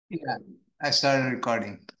Yeah, I started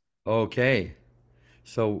recording. Okay,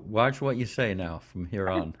 so watch what you say now from here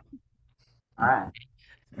on. All right.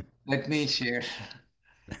 Let me share.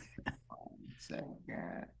 1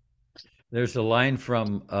 second. There's a line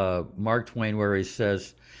from Mark Twain where he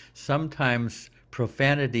says, sometimes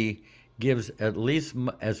profanity gives at least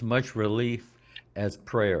as much relief as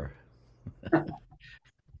prayer.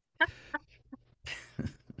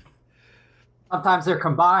 Sometimes they're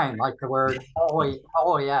combined, like the word holy,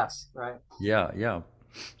 holy, yes, right? Yeah, yeah.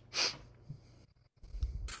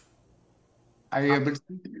 Are you able to?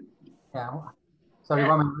 Yeah. So you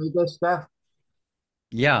want me to read this, Jeff?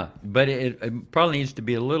 Yeah, but it probably needs to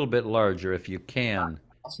be a little bit larger if you can.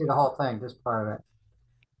 I'll see the whole thing, just part of it.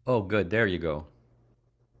 Oh, good. There you go.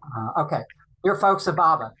 Okay. Dear folks of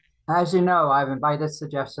Baba, as you know, I've invited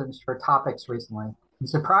suggestions for topics recently. And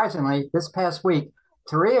surprisingly, this past week,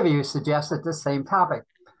 three of you suggested the same topic,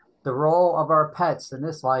 the role of our pets in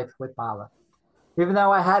this life with Baba. Even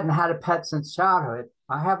though I hadn't had a pet since childhood,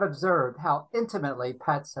 I have observed how intimately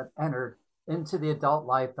pets have entered into the adult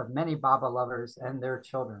life of many Baba lovers and their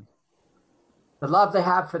children. The love they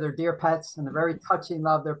have for their dear pets and the very touching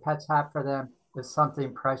love their pets have for them is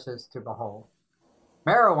something precious to behold.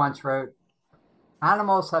 Mehera once wrote,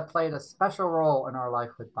 animals have played a special role in our life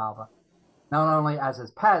with Baba, not only as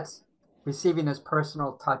his pets, receiving his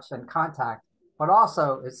personal touch and contact, but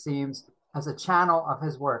also, it seems, as a channel of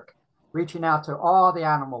his work, reaching out to all the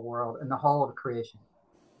animal world and the whole of creation.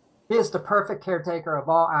 He is the perfect caretaker of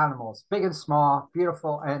all animals, big and small,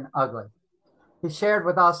 beautiful and ugly. He shared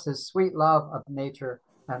with us his sweet love of nature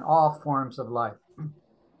and all forms of life.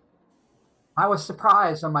 I was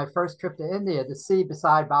surprised on my first trip to India to see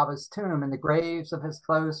beside Baba's tomb and the graves of his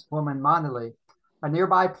close woman Manali, a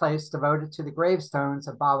nearby place devoted to the gravestones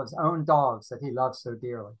of Baba's own dogs that he loved so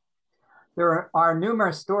dearly. There are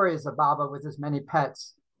numerous stories of Baba with his many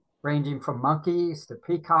pets, ranging from monkeys to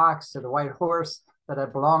peacocks to the white horse that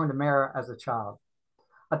had belonged to Mehera as a child.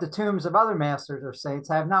 At the tombs of other masters or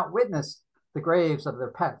saints, I have not witnessed the graves of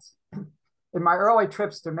their pets. In my early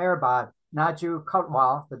trips to Meherabad, Naju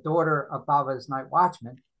Kotwal, the daughter of Baba's night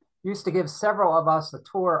watchman, used to give several of us a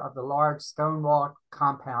tour of the large stone wall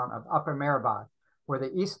compound of Upper Meherabad, where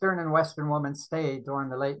the Eastern and Western women stayed during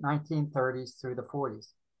the late 1930s through the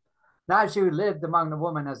 40s. Naju lived among the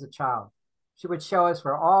women as a child. She would show us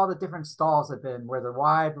where all the different stalls had been, where the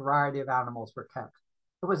wide variety of animals were kept.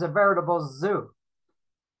 It was a veritable zoo.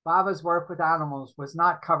 Baba's work with animals was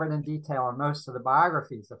not covered in detail in most of the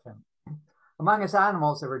biographies of him. Among his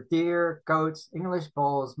animals, there were deer, goats, English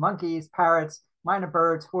bulls, monkeys, parrots, minor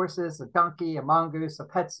birds, horses, a donkey, a mongoose, a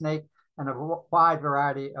pet snake, and a wide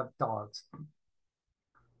variety of dogs.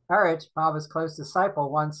 Harwich, Baba's close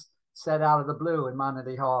disciple, once said out of the blue in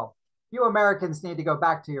Monody Hall, "You Americans need to go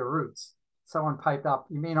back to your roots." Someone piped up,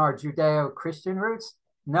 "You mean our Judeo-Christian roots?"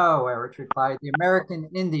 "No," Harwich replied, "the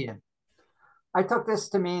American Indian." I took this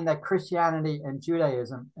to mean that Christianity and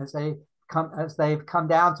Judaism, as they've come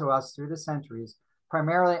down to us through the centuries,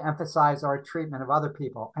 primarily emphasize our treatment of other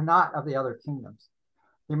people and not of the other kingdoms.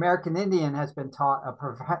 The American Indian has been taught a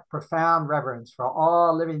profound reverence for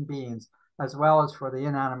all living beings as well as for the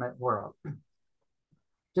inanimate world.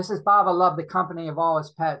 Just as Baba loved the company of all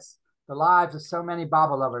his pets, the lives of so many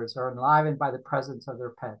Baba lovers are enlivened by the presence of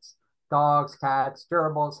their pets: dogs, cats,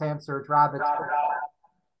 gerbils, hamsters, rabbits,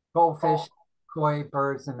 goldfish, koi,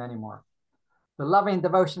 birds, and many more. The loving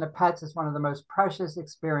devotion of pets is one of the most precious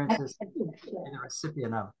experiences you're the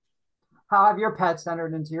recipient of. How have your pets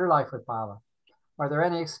entered into your life with Baba? Are there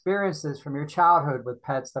any experiences from your childhood with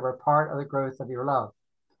pets that were part of the growth of your love?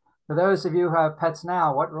 For those of you who have pets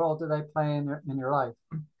now, what role do they play in your life?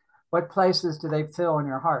 What places do they fill in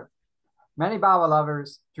your heart? Many Baba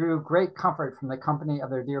lovers drew great comfort from the company of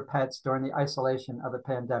their dear pets during the isolation of the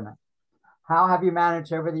pandemic. How have you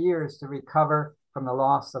managed over the years to recover from the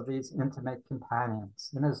loss of these intimate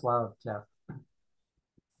companions? In his love, Jeff.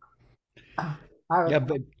 I have Yeah,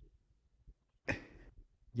 but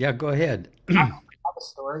yeah, go ahead. a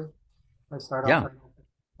story. I start off Yeah. with.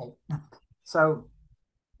 Okay. So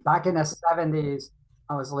back in the 70s,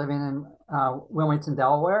 I was living in Wilmington,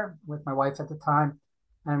 Delaware with my wife at the time,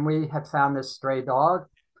 and we had found this stray dog.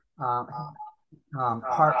 Um,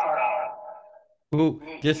 part Ooh,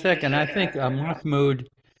 just a second. I think Mahmoud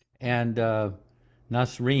and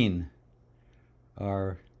Nasreen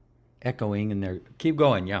are echoing in there. Keep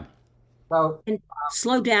going. Yeah. so And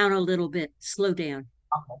slow down a little bit. Slow down.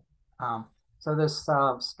 okay. So this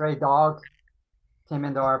stray dog came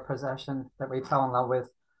into our possession that we fell in love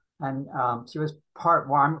with, and she was part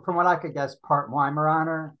from what I could guess, part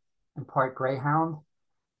Weimaraner and part Greyhound,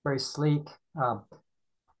 very sleek.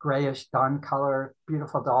 grayish dun color,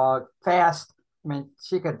 beautiful dog, fast. I mean,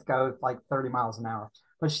 she could go like 30 miles an hour,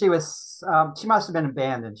 but she must have been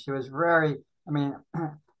abandoned. She was very, I mean,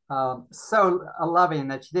 so loving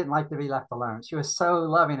that she didn't like to be left alone. She was so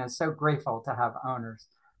loving and so grateful to have owners.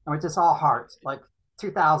 And with just all heart, like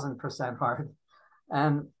 2000% heart.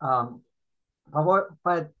 And,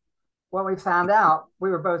 what we found out, we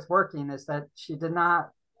were both working, is that she did not,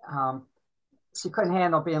 she couldn't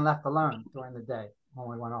handle being left alone during the day when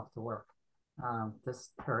we went off to work.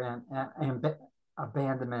 Just her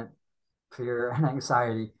abandonment, fear, and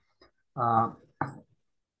anxiety.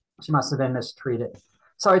 She must have been mistreated.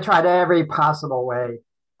 So I tried every possible way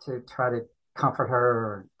to try to comfort her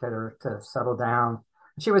or get her to settle down.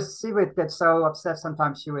 She would get so upset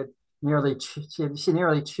sometimes she would she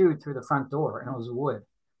nearly chewed through the front door, and it was wood,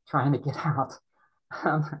 trying to get out.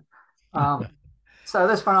 So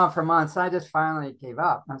this went on for months. I just finally gave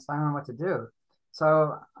up. I don't know what to do.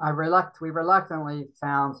 So we reluctantly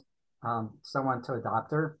found someone to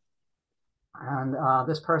adopt her, and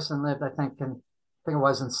this person lived, I think it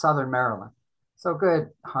was in southern Maryland, so good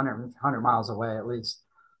 100 miles away at least.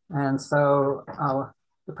 And so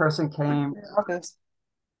the person came. Okay.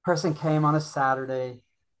 Person came on a Saturday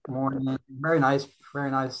morning. Very nice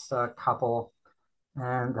couple,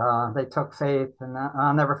 and they took Faith, and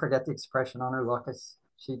I'll never forget the expression on her look as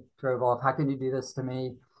she drove off. How can you do this to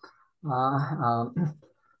me?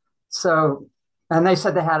 So, and they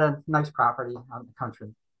said they had a nice property out in the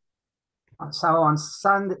country. So on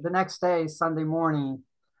Sunday, the next day, Sunday morning,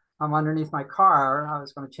 I'm underneath my car. I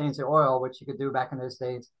was going to change the oil, which you could do back in those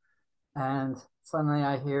days. And suddenly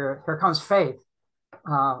I hear, here comes Faith,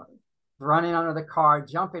 running under the car,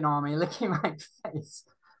 jumping on me, licking my face.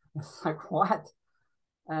 It's like, what?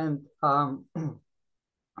 And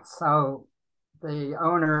so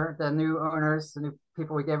the new owners, the new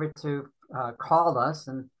people we gave it to, called us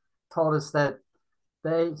and told us that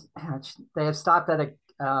they had stopped at a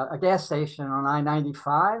gas station on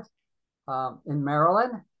I-95 in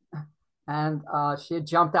Maryland, and she had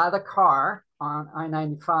jumped out of the car on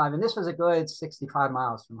I-95, and this was a good 65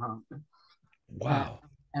 miles from home. Wow.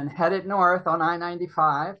 And headed north on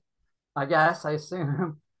I-95, I guess, I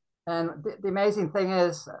assume. And the amazing thing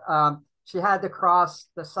is, she had to cross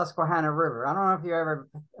the Susquehanna River. I don't know if you ever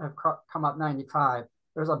have come up 95.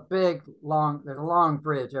 There's a long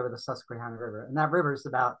bridge over the Susquehanna River, and that river is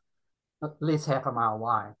about at least half a mile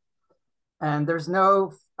wide. And there's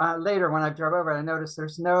no, later when I drove over, I noticed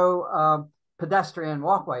there's no pedestrian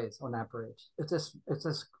walkways on that bridge. It's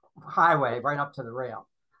just highway right up to the rail.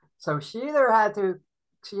 So she either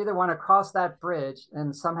want to cross that bridge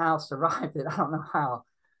and somehow survived it. I don't know how,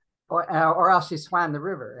 or else she swam the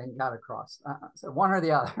river and got across. So one or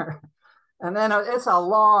the other. And then it's a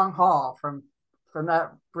long haul from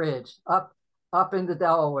that bridge up into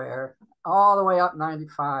Delaware, all the way up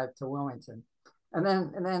 95 to Wilmington, and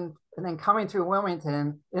then coming through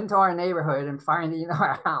Wilmington into our neighborhood and finding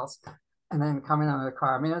our house, and then coming out of the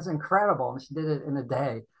car. I mean, it was incredible. She did it in a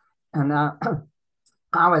day, and I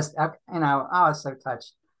was so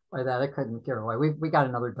touched by that. I couldn't give her away. We got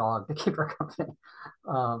another dog to keep her company,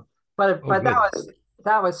 but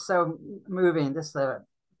that was so moving. Just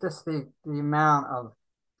the amount of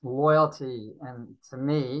loyalty, and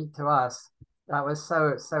to us, that was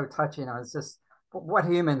so touching. It was just what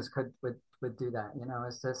humans would do that.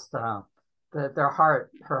 It's just her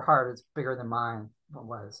heart is bigger than mine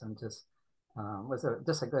was, and just was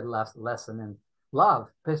just a good lesson in love.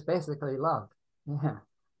 It's basically love. Yeah.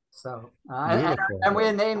 So and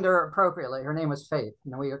we named her appropriately. Her name was Faith.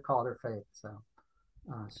 We called her Faith. So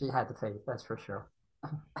she had the faith, that's for sure.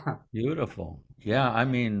 Beautiful. Yeah, I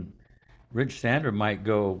mean, Rich Sander might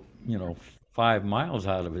go, 5 miles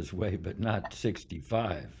out of his way, but not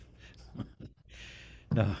 65.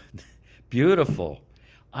 No, beautiful.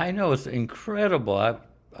 I know, it's incredible.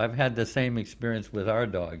 I've had the same experience with our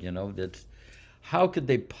dog. That's how could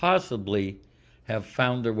they possibly have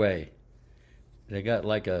found their way? They got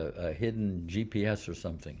like a hidden GPS or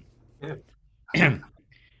something. Yeah.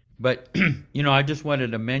 But I just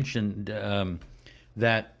wanted to mention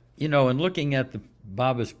that in looking at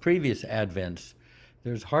Baba's previous advents,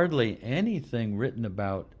 there's hardly anything written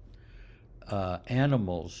about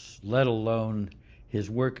animals, let alone his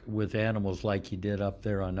work with animals like he did up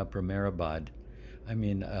there on Upper Mehrabad. I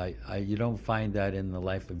mean, you don't find that in the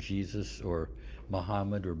life of Jesus or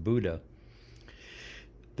Muhammad or Buddha.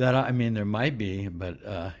 There might be, but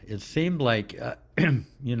it seemed like,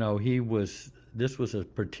 this was a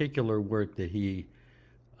particular work that he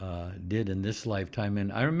did in this lifetime.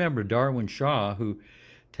 And I remember Darwin Shaw, who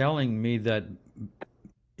telling me that,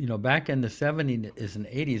 back in the 70s and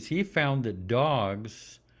 80s, he found that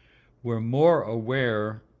dogs were more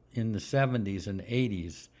aware in the 70s and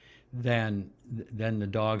 80s than the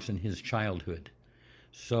dogs in his childhood.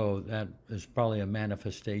 So that is probably a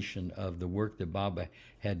manifestation of the work that Baba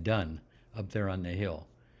had done up there on the hill.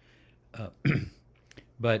 Uh,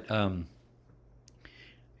 but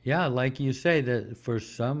yeah, like you say, that for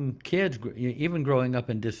some kids, even growing up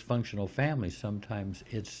in dysfunctional families, sometimes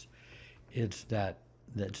it's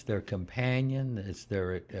that's their companion, it's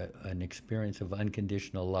their an experience of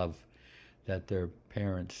unconditional love that their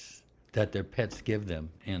parents, that their pets give them,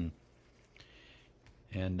 and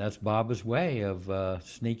that's Baba's way of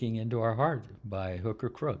sneaking into our heart by hook or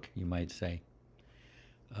crook, you might say.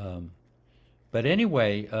 Um, but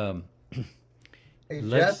anyway, Hey,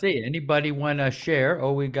 let's Jeff, see. Anybody want to share?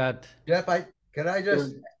 Oh, we got, Jeff, can I So,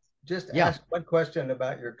 just yeah, ask one question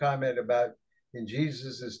about your comment about in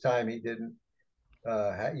Jesus's time he didn't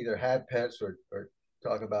either have pets or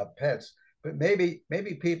talk about pets, but maybe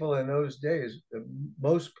people in those days,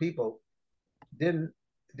 most people didn't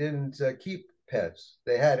didn't keep pets.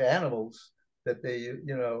 They had animals that they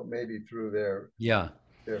maybe through yeah,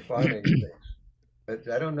 their farming things, but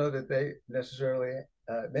I don't know that they necessarily.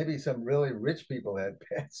 Maybe some really rich people had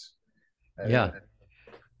pets. I don't yeah, know.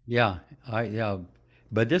 yeah. Yeah.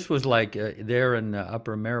 But this was like there in the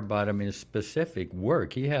Upper Maribot. I mean, specific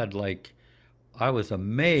work. He had like, I was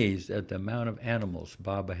amazed at the amount of animals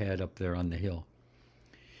Baba had up there on the hill.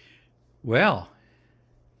 Well,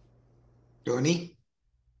 Tony?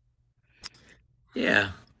 Yeah,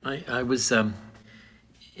 I was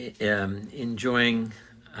enjoying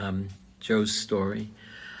Joe's story.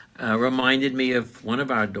 Reminded me of one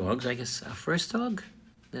of our dogs, I guess our first dog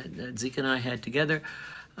that Zeke and I had together.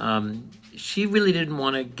 She really didn't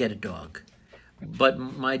want to get a dog, but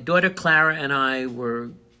my daughter Clara and I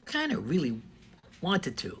were kind of really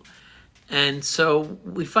wanted to. And so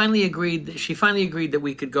we finally agreed that she finally agreed that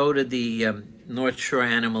we could go to the North Shore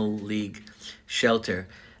Animal League shelter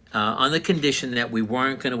on the condition that we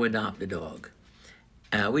weren't going to adopt a dog.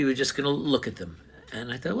 We were just going to look at them.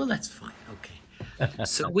 And I thought, well, that's fine. Okay.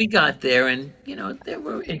 So we got there, and there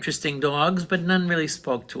were interesting dogs, but none really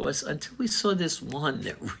spoke to us until we saw this one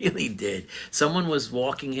that really did. Someone was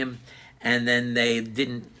walking him, and then they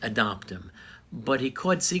didn't adopt him. But he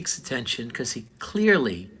caught Zeke's attention because he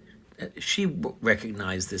clearly, she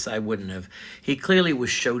recognized this, I wouldn't have. He clearly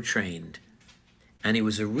was show trained, and he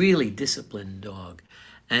was a really disciplined dog.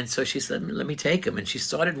 And so she said, let me take him. And she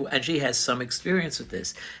started, and she has some experience with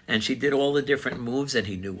this. And she did all the different moves, and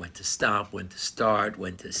he knew when to stop, when to start,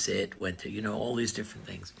 when to sit, when to, all these different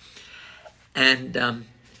things. And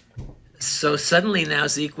so suddenly now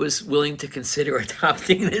Zeke was willing to consider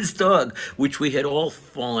adopting this dog, which we had all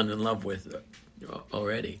fallen in love with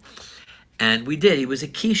already. And we did. He was a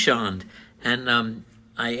Keeshond. And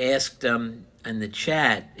I asked in the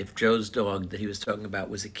chat if Joe's dog that he was talking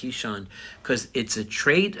about was a Keeshond, because it's a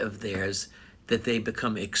trait of theirs that they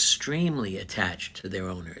become extremely attached to their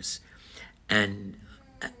owners. And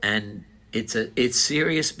it's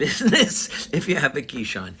serious business if you have a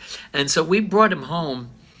Keeshond. And so we brought him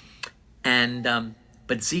home, and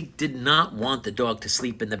but Zeke did not want the dog to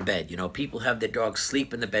sleep in the bed. People have their dogs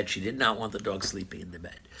sleep in the bed. She did not want the dog sleeping in the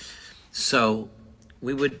bed. So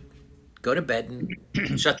we would go to bed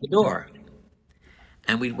and shut the door.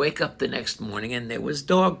 And we'd wake up the next morning, and there was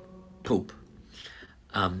dog poop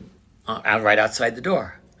right outside the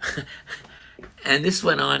door. And this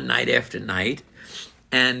went on night after night.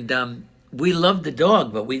 And we loved the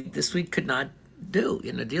dog, but we could not deal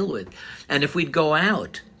with. And if we'd go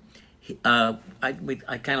out, I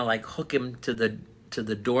kind of like hook him to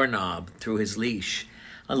the doorknob through his leash,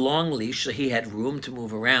 a long leash, so he had room to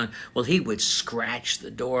move around. Well, he would scratch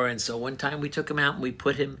the door, and so one time we took him out and we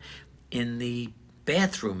put him in the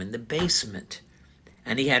bathroom in the basement,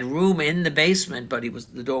 and he had room in the basement, but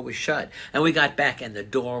the door was shut. And we got back, and the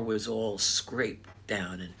door was all scraped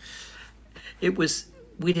down, and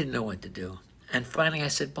we didn't know what to do. And finally, I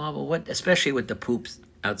said, Baba, what? Especially with the poops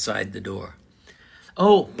outside the door.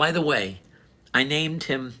 Oh, by the way, I named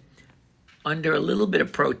him under a little bit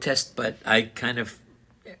of protest, but I kind of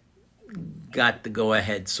got the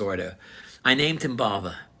go-ahead, sort of. I named him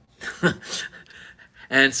Baba.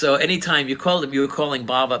 And so anytime you called him, you were calling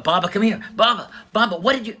Baba, Baba, come here. Baba,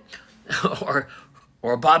 what did you...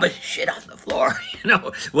 or Baba, shit on the floor,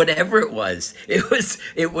 whatever it was.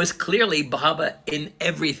 It was clearly Baba in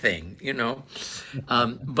everything,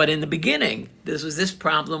 But in the beginning, this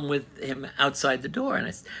problem with him outside the door. And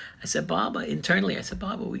I said, Baba, internally,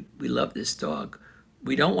 Baba, we love this dog.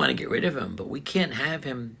 We don't want to get rid of him, but we can't have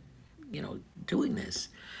him, doing this.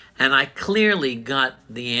 And I clearly got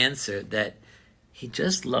the answer that he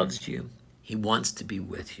just loves you. He wants to be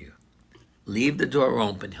with you. leave the door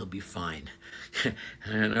open, he'll be fine.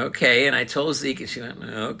 And okay, and I told Zeke, and she went,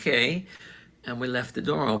 okay. And we left the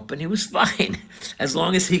door open. He was fine as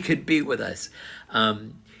long as he could be with us.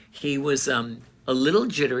 He was a little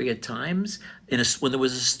jittery at times when there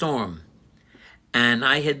was a storm. And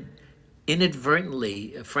I had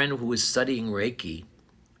inadvertently, a friend who was studying Reiki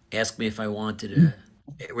asked me if I wanted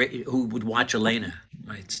who would watch Elena,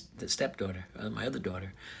 the stepdaughter, my other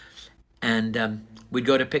daughter. And we'd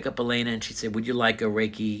go to pick up Elena, and she'd say, would you like a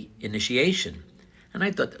Reiki initiation? And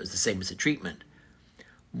I thought that was the same as a treatment.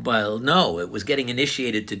 Well, no, it was getting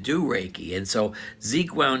initiated to do Reiki. And so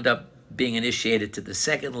Zeke wound up being initiated to the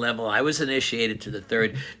second level. I was initiated to the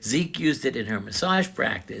third. Zeke used it in her massage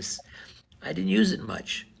practice. I didn't use it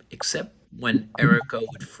much, except when Erica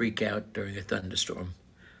would freak out during a thunderstorm.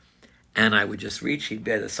 And I would just reach, he'd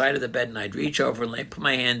be at the side of the bed, and I'd reach over and put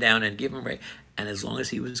my hand down and give him Reiki. And as long as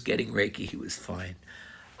he was getting Reiki, he was fine.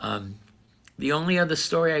 The only other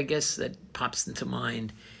story, I guess, that pops into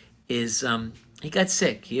mind is he got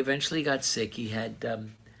sick. He eventually got sick. He had,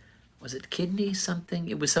 was it kidney something?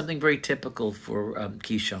 It was something very typical for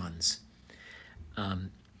Keyshawn's.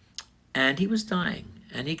 And he was dying,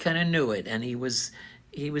 and he kind of knew it, and he was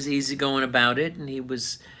easygoing about it, and he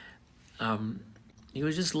was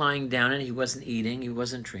just lying down, and he wasn't eating, he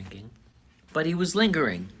wasn't drinking, but he was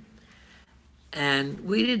lingering. And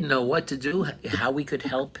we didn't know what to do, how we could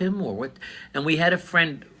help him or what. And we had a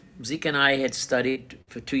friend, Zeke and I had studied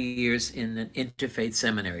for 2 years in an interfaith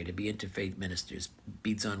seminary to be interfaith ministers,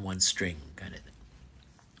 beads on one string kind of thing.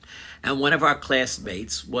 And one of our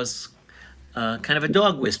classmates was kind of a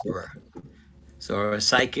dog whisperer, so a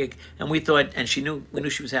psychic. And we thought, and we knew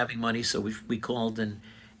she was having money, so we called and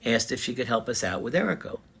asked if she could help us out with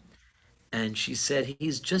Erico. And she said,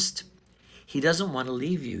 he doesn't want to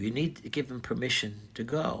leave you. You need to give him permission to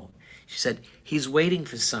go. She said, he's waiting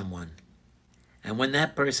for someone. And when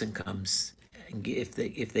that person comes, and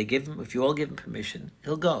if you all give him permission,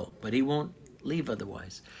 he'll go, but he won't leave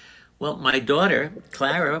otherwise. Well, my daughter,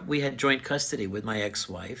 Clara, we had joint custody with my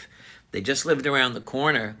ex-wife. They just lived around the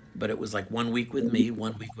corner, but it was like 1 week with me,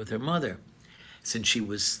 1 week with her mother, since she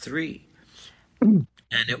was 3. And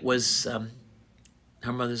it was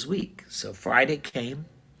her mother's week. So Friday came,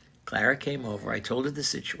 Clara came over. I told her the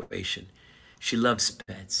situation. She loves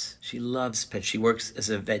pets. She loves pets. She works as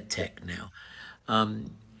a vet tech now.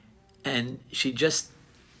 And she just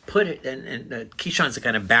put it, and Keyshawn's a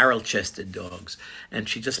kind of barrel-chested dogs, and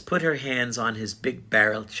she just put her hands on his big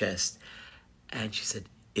barrel chest, and she said,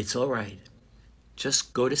 it's all right.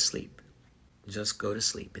 Just go to sleep. Just go to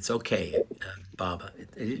sleep. It's okay, Baba.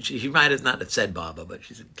 She might have not said Baba, but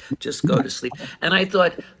she said, just go to sleep. And I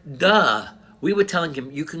thought, duh. We were telling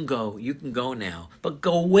him, you can go now. But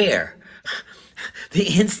go where? The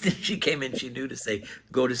instant she came in, she knew to say,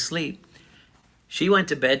 go to sleep. She went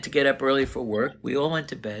to bed to get up early for work. We all went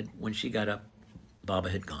to bed. When she got up,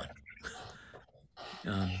 Baba had gone.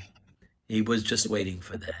 He was just waiting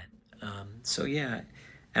for that. So yeah,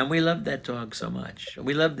 and we love that dog so much.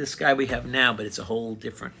 We love this guy we have now, but it's a whole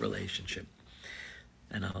different relationship.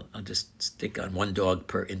 And I'll just stick on one dog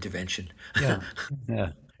per intervention.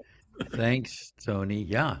 Yeah. Thanks, Tony.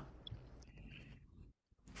 Yeah.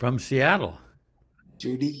 From Seattle.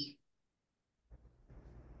 Judy.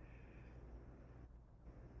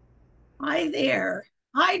 Hi there.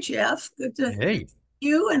 Hi, Jeff. Good to Hey.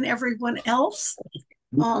 you and everyone else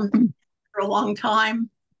for a long time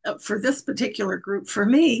for this particular group for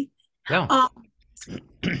me. Yeah.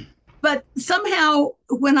 But somehow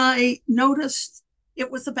when I noticed it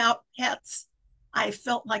was about pets, I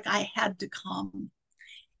felt like I had to come.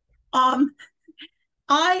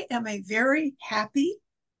 I am a very happy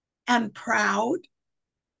and proud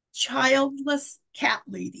childless cat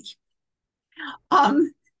lady.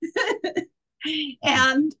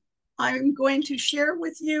 And I'm going to share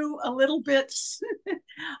with you a little bit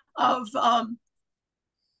of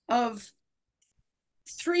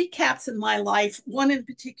 3 cats in my life. One in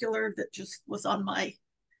particular that just was on my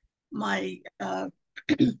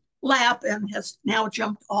lap and has now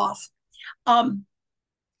jumped off.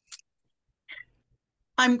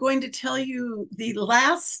 I'm going to tell you the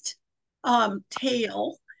last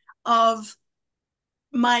tale of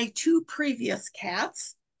my 2 previous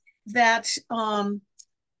cats that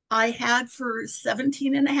I had for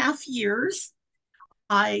 17 and a half years.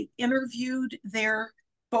 I interviewed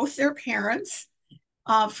both their parents.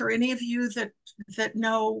 For any of you that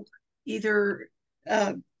know either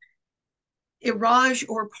Iraj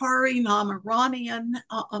or Pari, I'm Iranian.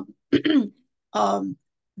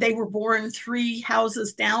 They were born 3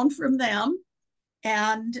 houses down from them,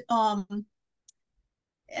 and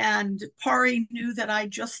Pari knew that I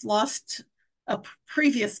just lost a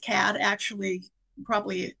previous cat, actually,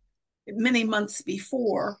 probably many months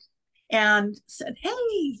before, and said,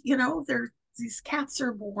 "Hey, these cats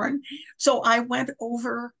are born." So I went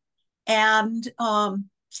over, and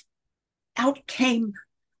out came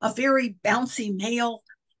a very bouncy male.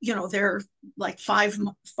 They're like 5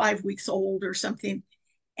 weeks old or something,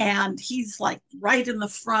 and he's like right in the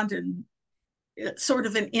front, and it's sort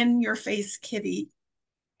of an in-your-face kitty.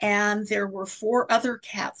 And there were four other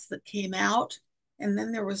cats that came out, and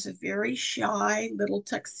then there was a very shy little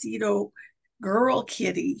tuxedo girl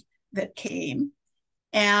kitty that came,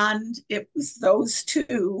 and it was those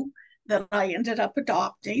two that I ended up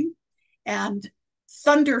adopting. And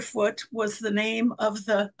Thunderfoot was the name of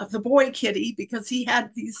the boy kitty, because he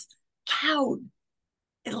had these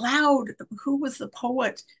loud. Who was the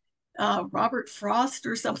poet? Robert Frost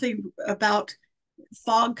or something, about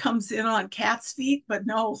fog comes in on cat's feet, but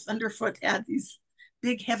no, Thunderfoot had these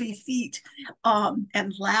big heavy feet,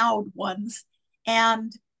 and loud ones.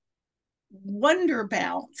 And Wonder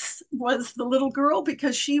Bounce was the little girl,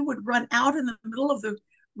 because she would run out in the middle of the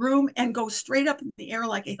room and go straight up in the air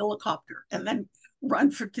like a helicopter, and then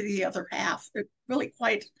run to the other half. It really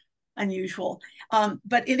quite unusual.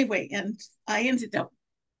 But anyway, and I ended up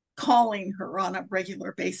calling her on a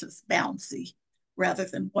regular basis Bouncy rather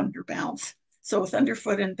than Wonder Bounce. So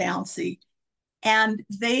Thunderfoot and Bouncy. And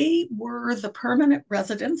they were the permanent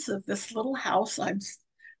residents of this little house I'm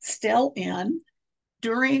still in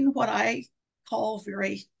during what I call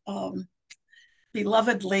very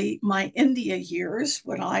belovedly my India years,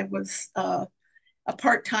 when I was a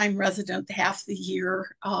part-time resident half the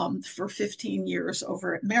year for 15 years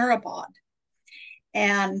over at Mehera.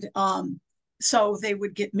 And so they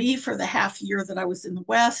would get me for the half year that I was in the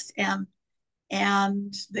West, and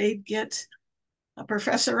they'd get a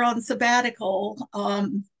professor on sabbatical,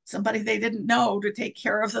 somebody they didn't know, to take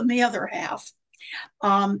care of them the other half.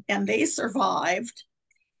 And they survived.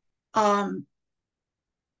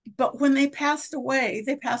 But when they passed away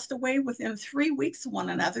within 3 weeks of one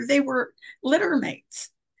another. They were litter mates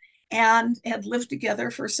and had lived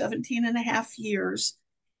together for 17 and a half years.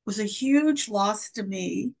 It was a huge loss to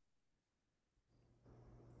me.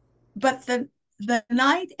 But the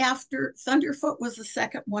night after, Thunderfoot was the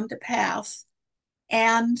second one to pass.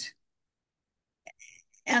 And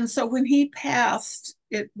so when he passed,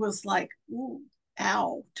 it was like, ooh,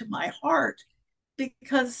 ow, to my heart,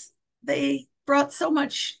 because they brought so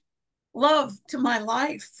much love to my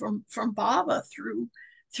life from Baba through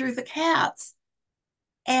the cats.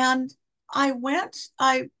 And I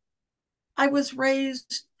was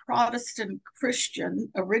raised Protestant Christian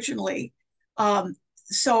originally. But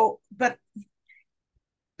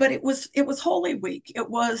it was Holy Week. It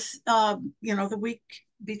was the week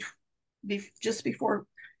just before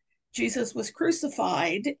Jesus was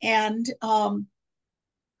crucified. And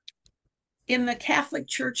in the Catholic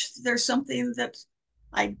Church, there's something that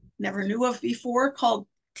I never knew of before called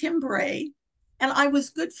timbre. And I was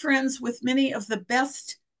good friends with many of the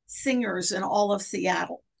best singers in all of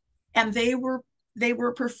Seattle. And they were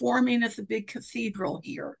performing at the big cathedral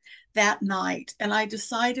here that night. And I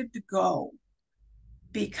decided to go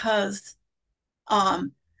because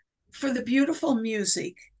for the beautiful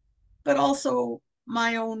music, but also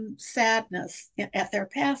my own sadness at their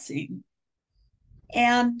passing.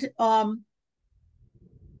 And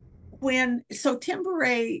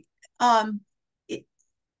Timbre,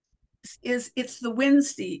 it's the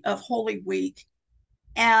Wednesday of Holy Week,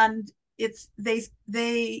 and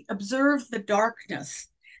they observe the darkness.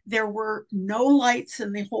 There were no lights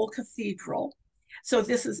in the whole cathedral. So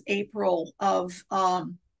this is April of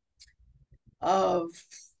 09,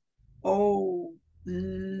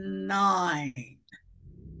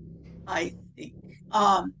 I think,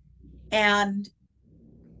 and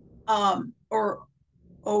or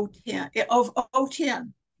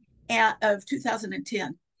 010 and of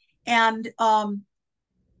 2010, and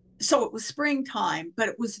so it was springtime, but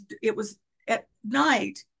it was at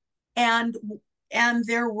night, and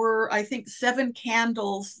there were, I think, 7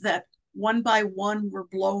 candles that one by one were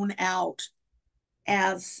blown out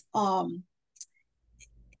as the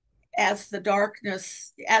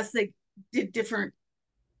darkness, as they did different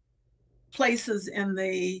places in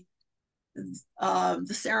the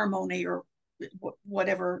ceremony, or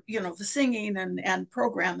whatever, the singing and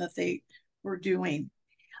program that they were doing.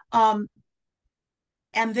 And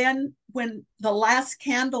then when the last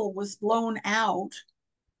candle was blown out,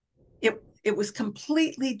 it was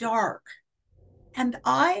completely dark. And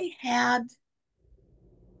I had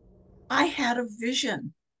a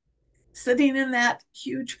vision sitting in that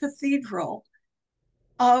huge cathedral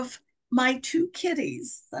of my 2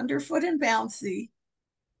 kitties, Thunderfoot and Bouncy,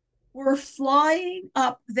 were flying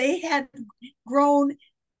up. They had grown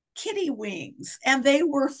kitty wings and they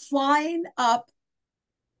were flying up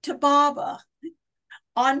to Baba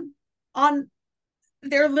on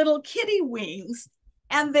their little kitty wings,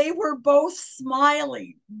 and they were both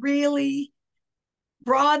smiling really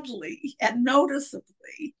broadly and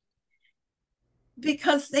noticeably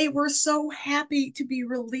because they were so happy to be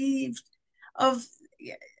relieved of.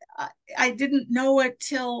 I didn't know it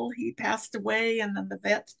till he passed away, and then the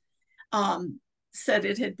vet said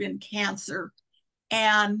it had been cancer.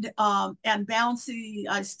 And Bouncy,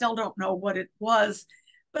 I still don't know what it was,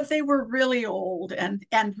 but they were really old and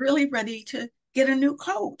really ready to get a new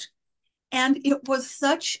coat. And it was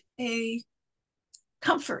such a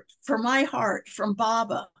comfort for my heart from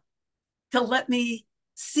Baba to let me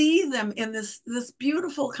see them in this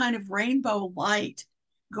beautiful kind of rainbow light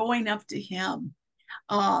going up to him.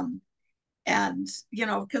 And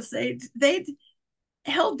because they'd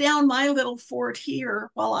held down my little fort here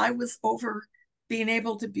while I was over being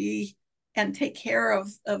able to be and take care of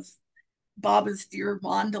Baba's dear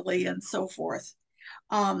Mandali and so forth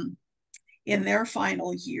in their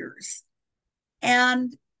final years.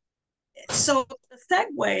 And so the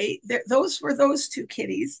segue, those were those two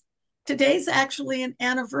kitties. Today's actually an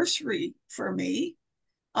anniversary for me.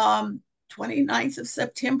 29th of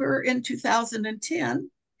September in 2010,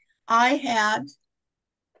 I had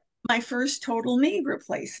my first total knee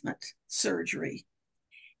replacement surgery.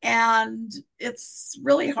 And it's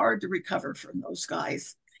really hard to recover from those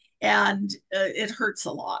guys. And it hurts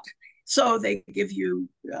a lot. So they give you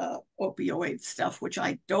opioid stuff, which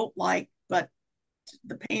I don't like, but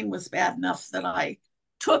the pain was bad enough that I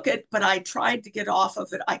took it, but I tried to get off of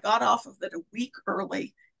it. I got off of it a week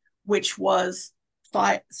early, which was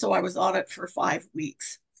 5. So I was on it for 5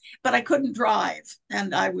 weeks, but I couldn't drive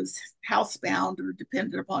and I was housebound or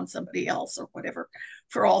dependent upon somebody else or whatever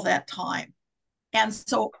for all that time. And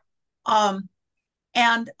so,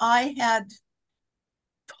 and I had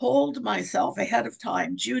told myself ahead of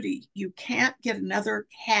time, Judy, you can't get another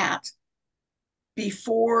cat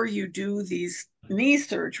before you do these knee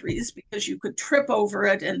surgeries because you could trip over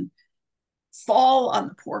it and fall on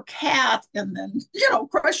the poor cat and then,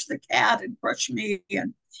 crush the cat and crush me.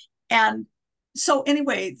 And so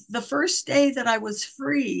anyway, the first day that I was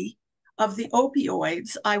free of the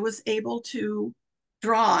opioids, I was able to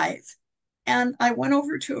drive. And I went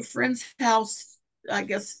over to a friend's house, I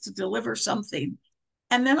guess, to deliver something.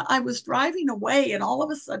 And then I was driving away, and all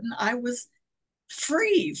of a sudden I was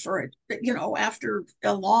free for it, after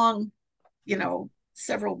a long,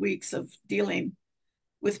 several weeks of dealing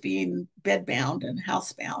with being bedbound and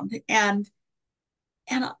housebound. And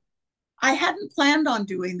I hadn't planned on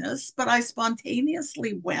doing this, but I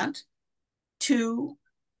spontaneously went to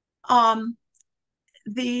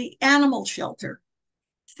the animal shelter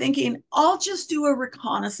thinking, I'll just do a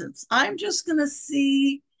reconnaissance. I'm just going to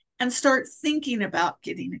see and start thinking about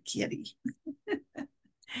getting a kitty.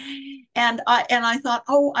 and I thought,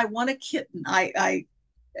 oh, I want a kitten.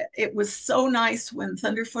 It was so nice when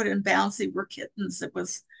Thunderfoot and Bouncy were kittens. It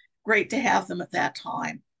was great to have them at that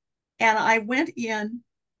time. And I went in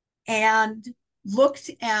and looked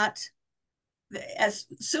at, as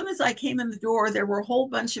soon as I came in the door, there were a whole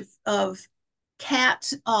bunch of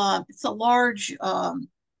cat. It's a large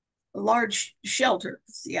shelter.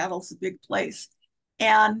 Seattle's a big place.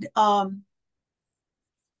 And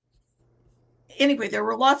anyway, there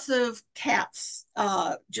were lots of cats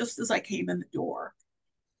just as I came in the door.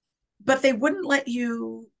 But they wouldn't let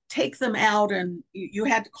you take them out, and you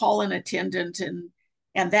had to call an attendant,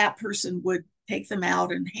 and that person would take them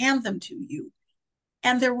out and hand them to you.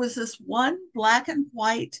 And there was this one black and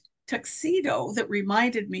white tuxedo that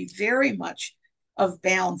reminded me very much of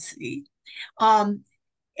Bouncy. And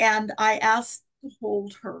I asked to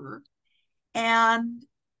hold her. And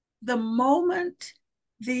the moment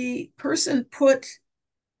the person put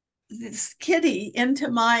this kitty into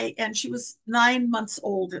and she was 9 months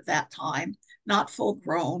old at that time, not full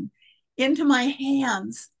grown, into my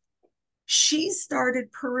hands, she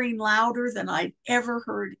started purring louder than I'd ever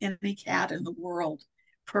heard any cat in the world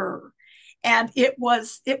purr. And it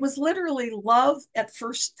was literally love at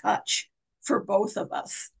first touch for both of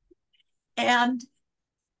us.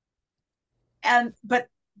 But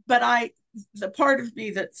the part of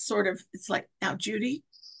me that sort of, it's like, now, Judy,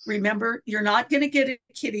 remember, you're not going to get a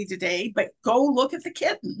kitty today, but go look at the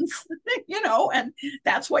kittens, and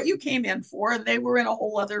that's what you came in for. And they were in a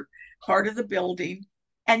whole other part of the building,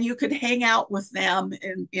 and you could hang out with them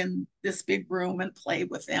in this big room and play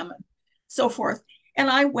with them and so forth. And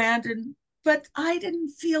I went, but I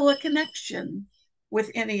didn't feel a connection with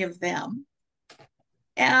any of them.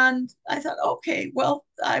 And I thought, okay, well,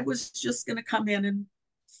 I was just going to come in and,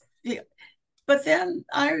 yeah. But then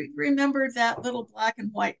I remembered that little black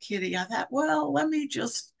and white kitty. I thought, well, let me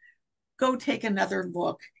just go take another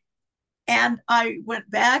look. And I went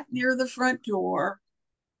back near the front door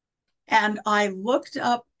and I looked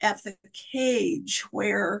up at the cage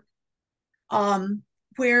um,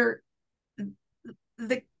 where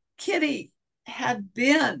the kitty had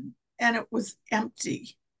been, and it was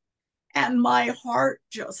empty. And my heart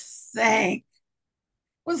just sank.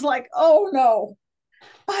 It was like, oh no,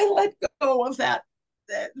 I let go of that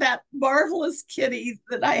marvelous kitty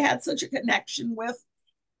that I had such a connection with.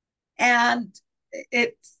 And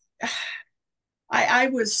it I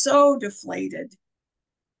was so deflated.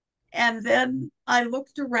 And then I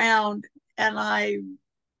looked around and I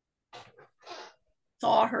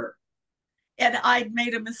saw her, and I'd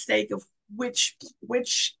made a mistake of which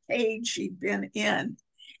cage she'd been in.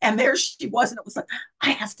 And there she was, and it was like, I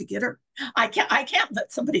have to get her. I can't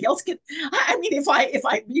let somebody else get. I mean, if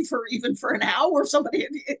I leave her even for an hour or somebody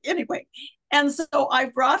anyway. And so I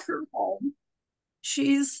brought her home.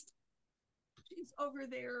 She's over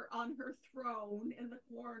there on her throne in the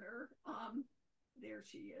corner. There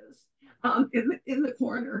she is. In the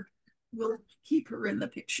corner. We'll keep her in the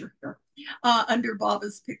picture here, under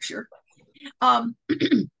Baba's picture.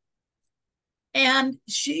 And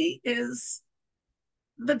she is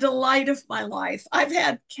the delight of my life. I've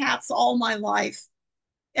had cats all my life,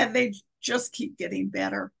 and they just keep getting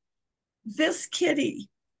better. This kitty,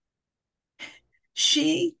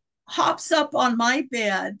 she hops up on my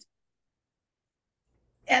bed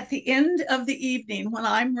at the end of the evening when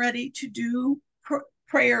I'm ready to do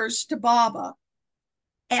prayers to Baba.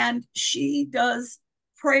 And she does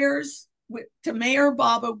prayers to Mehera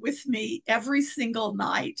Baba with me every single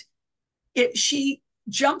night. She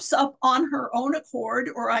jumps up on her own accord,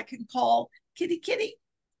 or I can call kitty kitty,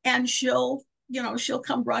 and she'll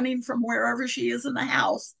come running from wherever she is in the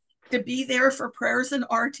house to be there for prayers and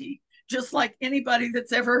arti, just like anybody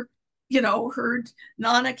that's ever heard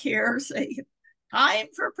Nana Care say time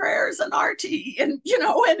for prayers and arti, and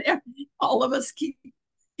and all of us keep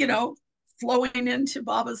flowing into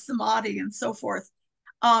Baba's samadhi and so forth.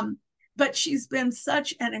 But she's been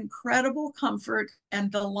such an incredible comfort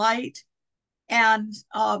and delight, and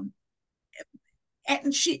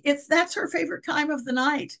that's her favorite time of the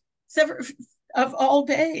night, of all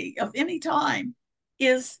day, of any time,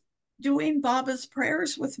 is doing Baba's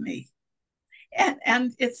prayers with me.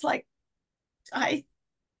 And it's like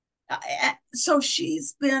so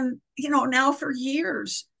she's been now for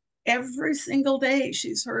years, every single day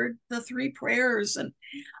she's heard the 3 prayers, and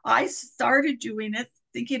I started doing it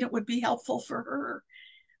thinking it would be helpful for her,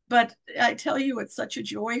 but I tell you, it's such a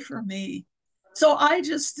joy for me. So I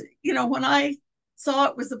just, when I saw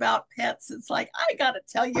it was about pets, it's like, I got to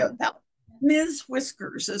tell you about Ms.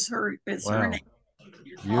 Whiskers is her Wow. name.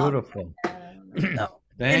 Beautiful. So,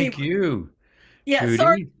 Thank anyway, you, yeah, Judy.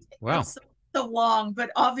 sorry Wow. so long,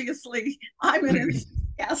 but obviously I'm an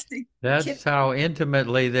enthusiastic That's kid. how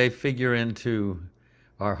intimately they figure into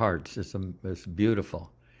our hearts. It's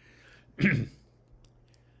beautiful.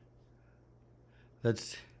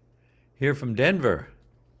 Let's hear from Denver.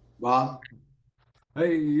 Bob,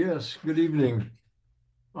 Hey, yes, good evening.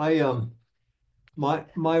 I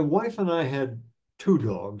my wife and I had 2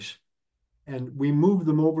 dogs, and we moved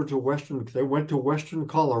them over to they went to Western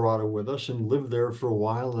Colorado with us and lived there for a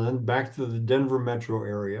while, and then back to the Denver metro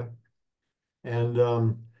area.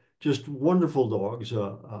 And just wonderful dogs,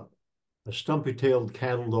 a stumpy-tailed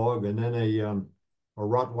cattle dog, and then a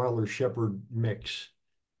Rottweiler Shepherd mix.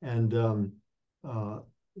 And uh,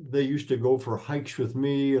 they used to go for hikes with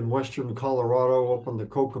me in Western Colorado up on the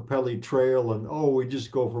Cocopelli Trail, and oh, we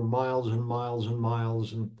just go for miles and miles and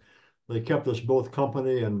miles. And they kept us both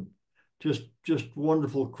company, and just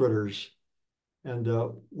wonderful critters. And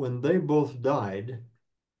when they both died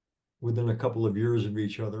within a couple of years of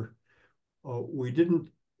each other, we didn't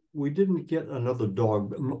get another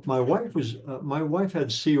dog. My wife had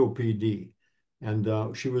COPD,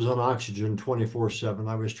 and she was on oxygen 24/7.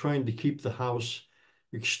 I was trying to keep the house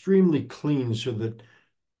extremely clean so that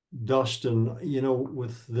dust and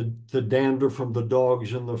with the dander from the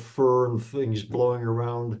dogs and the fur and things blowing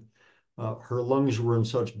around, her lungs were in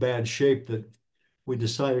such bad shape that we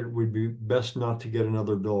decided it would be best not to get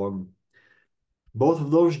another dog. Both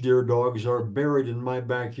of those dear dogs are buried in my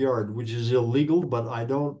backyard, which is illegal, but I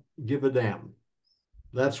don't give a damn.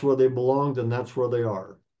 That's where they belonged, and that's where they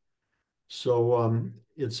are. So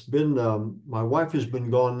it's been, my wife has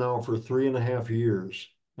been gone now for 3.5 years.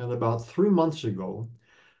 And about 3 months ago,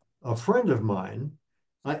 a friend of mine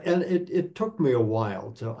And it took me a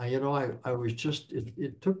while to, I was just,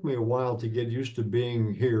 it took me a while to get used to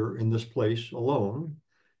being here in this place alone,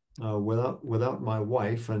 without my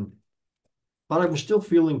wife. But I was still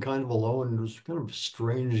feeling kind of alone. It was kind of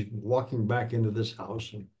strange walking back into this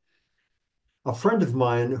house. And a friend of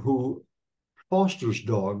mine who fosters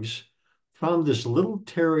dogs found this little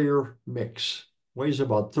terrier mix, weighs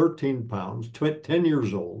about 13 pounds, 10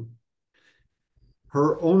 years old.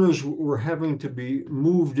 Her owners were having to be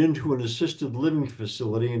moved into an assisted living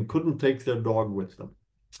facility and couldn't take their dog with them.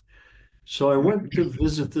 So I went to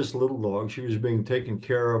visit this little dog. She was being taken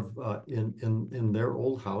care of in their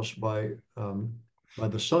old house by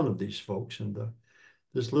the son of these folks, and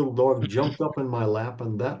this little dog jumped up in my lap,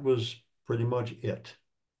 and that was pretty much it.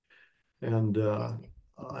 And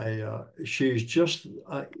she's just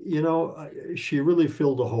she really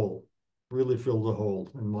filled a hole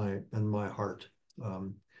in my heart.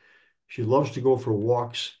 She loves to go for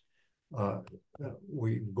walks. Uh,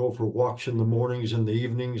 we go for walks in the mornings and the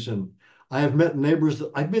evenings, and I have met neighbors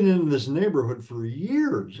that I've been in this neighborhood for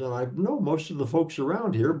years, and I know most of the folks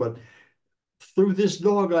around here, but through this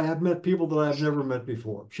dog, I have met people that I've never met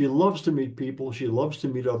before. She loves to meet people. She loves to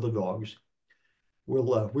meet other dogs. We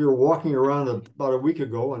were walking around about a week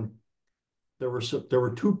ago, and there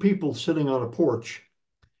were two people sitting on a porch,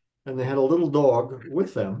 and they had a little dog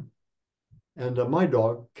with them, and my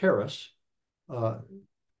dog, Karis, uh,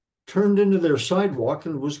 turned into their sidewalk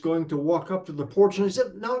and was going to walk up to the porch. And I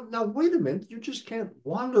said, now, wait a minute. You just can't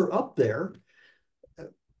wander up there.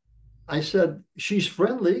 I said, she's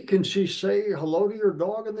friendly. Can she say hello to your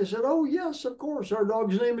dog? And they said, oh, yes, of course. Our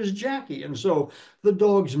dog's name is Jackie. And so the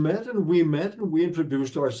dogs met and we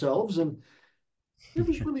introduced ourselves. And it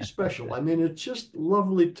was really special. I mean, it's just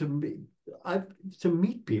lovely to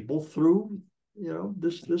meet people through,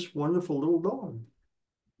 this wonderful little dog.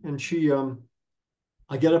 And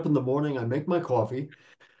I get up in the morning, I make my coffee,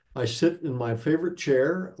 I sit in my favorite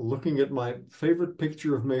chair looking at my favorite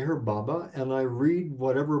picture of Meher Baba, and I read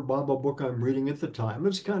whatever Baba book I'm reading at the time.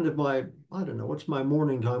 It's kind of I don't know, it's my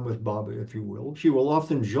morning time with Baba, if you will. She will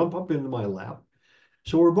often jump up into my lap.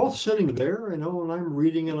 So we're both sitting there, and I'm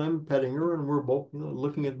reading and I'm petting her, and we're both,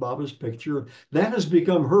 looking at Baba's picture. That has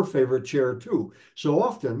become her favorite chair too. So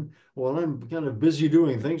often, when I'm kind of busy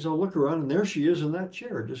doing things, I'll look around and there she is in that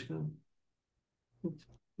chair, just kind of,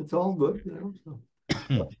 it's all good, So.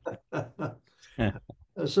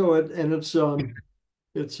 So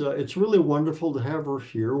it's really wonderful to have her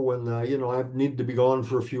here when I need to be gone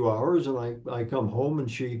for a few hours, and I come home and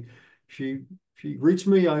she greets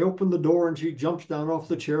me. I open the door and she jumps down off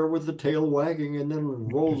the chair with the tail wagging and then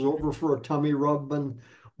rolls over for a tummy rub and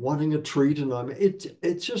wanting a treat. And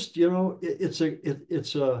it's just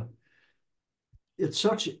it's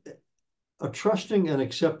such a trusting and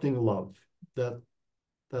accepting love that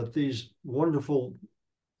these wonderful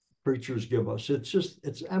creatures give us.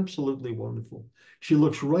 It's absolutely wonderful. She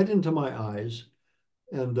looks right into my eyes,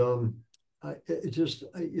 and I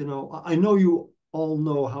know you all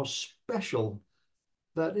know how special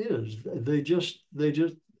that is.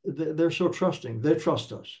 They're so trusting. They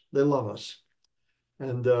trust us. They love us,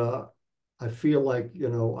 and I feel like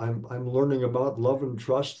I'm learning about love and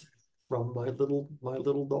trust from my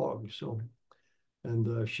little dog. So,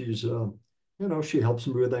 and she's she helps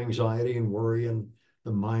me with anxiety and worry and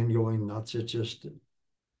the mind going nuts. It's just,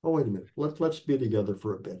 oh, wait a minute, let's be together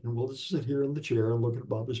for a bit, and we'll just sit here in the chair and look at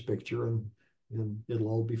Bob's picture, and it'll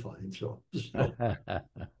all be fine.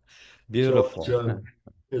 Beautiful.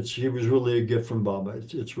 She was really a gift from Bob.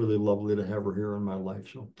 It's really lovely to have her here in my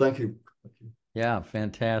life. So thank you. Thank you. Yeah,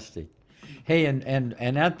 fantastic. Hey, and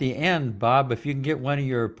at the end, Bob, if you can get one of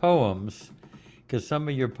your poems, because some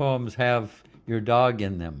of your poems have your dog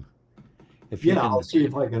in them. If you Yeah, can, I'll see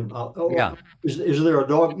if I can. yeah, Is there a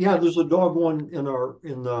dog? Yeah, there's a dog one in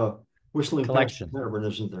the Whistling Past collection. Tavern,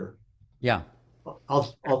 isn't there? Yeah,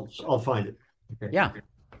 I'll find it. Okay. yeah.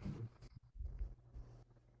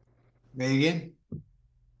 Megan?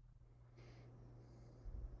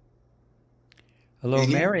 Hello,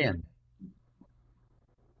 Megan? Marion.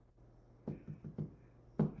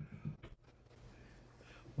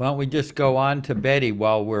 Why don't we just go on to Betty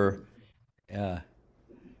while we're uh,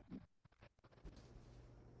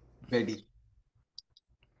 Betty.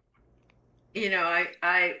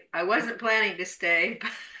 I wasn't planning to stay,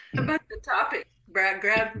 but the topic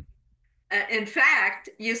grabbed. In fact,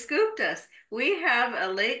 you scooped us. We have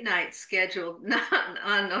a late night scheduled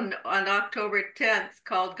on October 10th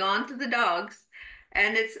called "Gone to the Dogs,"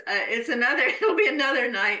 and it'll be another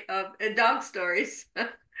night of dog stories. uh,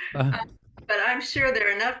 But I'm sure there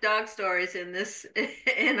are enough dog stories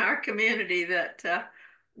in our community that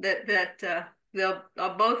they'll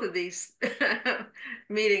both of these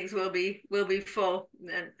meetings will be full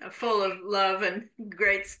and full of love and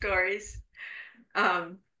great stories.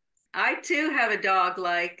 I too have a dog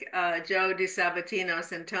like Joe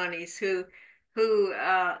DeSabatinos and Tony's who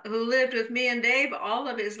lived with me and Dave all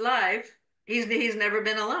of his life. He's never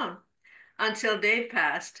been alone until Dave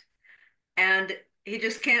passed, and he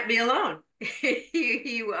just can't be alone.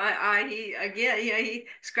 He again, yeah, he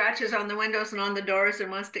scratches on the windows and on the doors and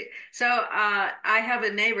wants to. So I have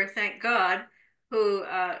a neighbor, thank God, who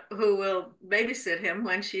will babysit him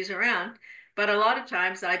when she's around. But a lot of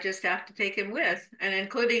times I just have to take him with, and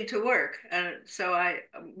including to work. So I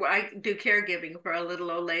do caregiving for a little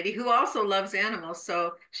old lady who also loves animals,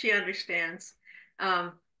 so she understands.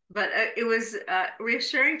 Um, but it was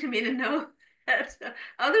reassuring to me to know that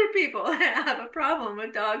other people have a problem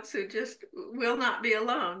with dogs who just will not be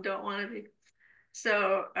alone, don't want to be.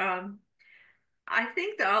 So I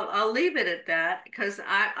think that I'll leave it at that because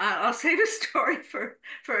I'll save a story for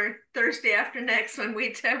Thursday after next when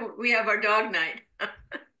we have our dog night.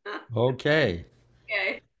 Okay,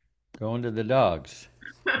 Okay. going to the dogs.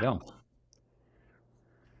 Yeah.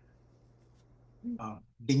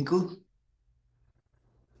 Dinku.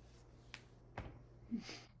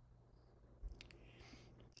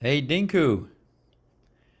 Hey, Dinku.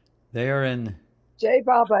 They are in. Jai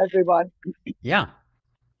Baba, everyone. Yeah.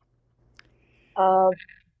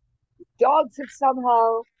 Dogs have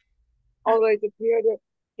somehow always appeared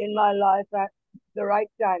in my life at the right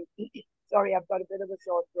time. Sorry, I've got a bit of a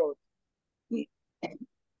sore throat.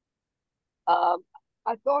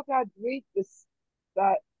 I thought I'd read this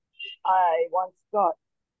that I once got,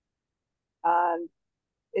 and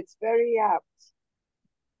it's very apt.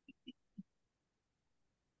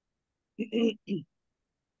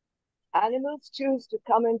 Animals choose to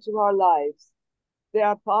come into our lives. They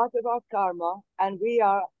are part of our karma, and we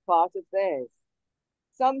are part of theirs.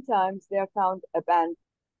 Sometimes they are found abandoned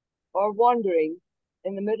or wandering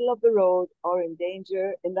in the middle of the road or in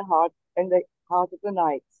danger in the heart of the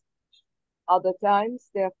night. Other times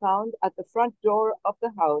they are found at the front door of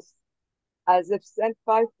the house as if sent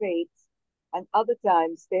by fate, and other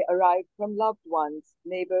times they arrive from loved ones,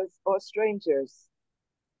 neighbors, or strangers.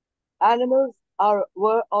 Animals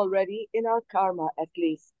were already in our karma, at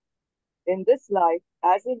least, in this life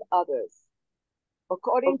as in others.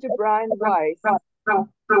 According to Brian Weiss,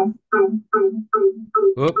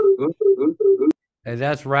 Oop. Hey,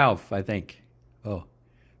 that's Ralph, I think. Oh,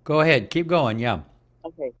 go ahead. Keep going. Yeah.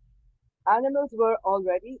 okay, animals were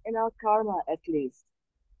already in our karma, at least,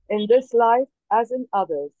 in this life as in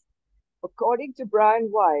others. According to Brian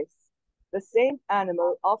Weiss, the same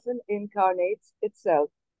animal often incarnates itself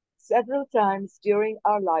several times during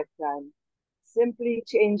our lifetime, simply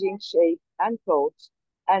changing shape and coat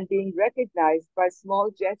and being recognized by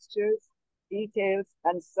small gestures, details,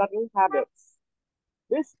 and subtle habits.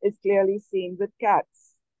 This is clearly seen with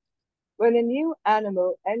cats. When a new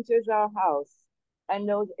animal enters our house and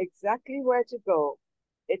knows exactly where to go,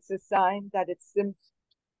 it's a sign that it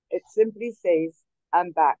simply says,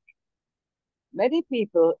 I'm back. Many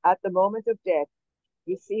people at the moment of death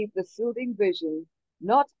receive the soothing vision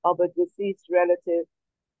not of a deceased relative,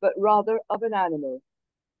 but rather of an animal.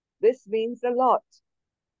 This means a lot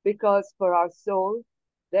because for our soul,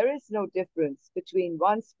 there is no difference between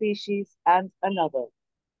one species and another.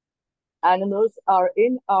 Animals are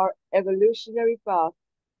in our evolutionary path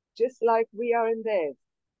just like we are in theirs.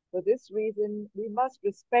 For this reason, we must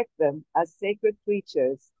respect them as sacred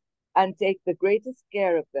creatures and take the greatest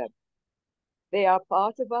care of them. They are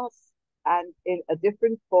part of us and in a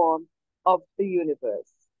different form of the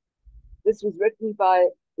universe. This was written by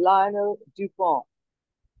Lionel Dupont.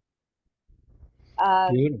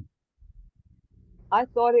 And Beautiful. I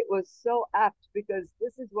thought it was so apt because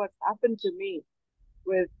this is what happened to me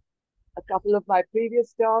with a couple of my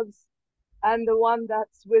previous dogs and the one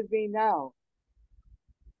that's with me now.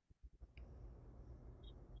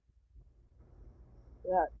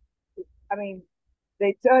 Yeah, I mean,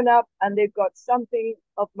 they turn up and they've got something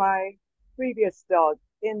of my previous dog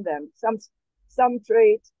in them, some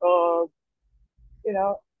trait or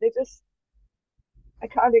they just I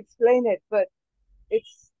can't explain it, but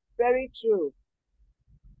it's very true.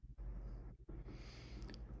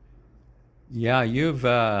 Yeah, you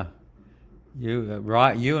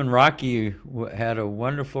and Rocky had a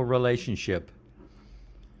wonderful relationship.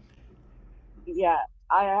 Yeah,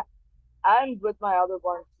 I and with my other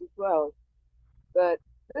ones as well. But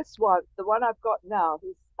this one, the one I've got now,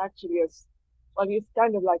 he's actually he's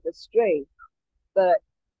kind of like a stray. But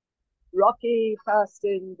Rocky passed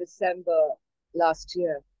in December last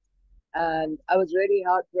year, and I was really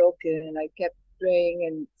heartbroken, and I kept praying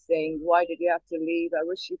and saying, "Why did you have to leave? I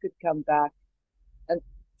wish you could come back." And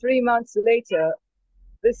 3 months later,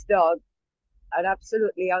 this dog, an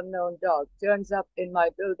absolutely unknown dog, turns up in my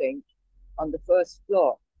building on the first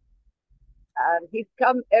floor. And he'd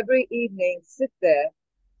come every evening, sit there,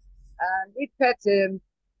 and we'd pet him,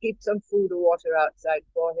 keep some food or water outside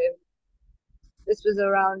for him. This was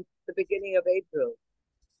around the beginning of April.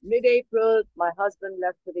 Mid-April, my husband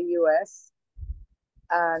left for the US,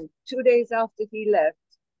 and 2 days after he left,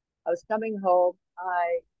 I was coming home.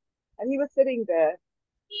 And he was sitting there.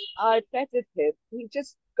 I petted him. He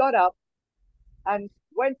just got up and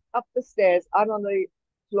went up the stairs. I'm on the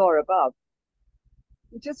floor above.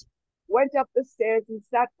 He just went up the stairs and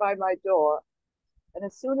sat by my door. And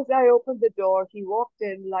as soon as I opened the door, he walked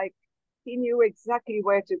in like he knew exactly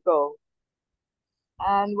where to go,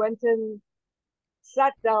 and went and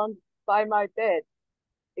sat down by my bed,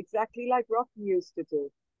 exactly like Rocky used to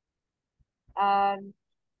do. And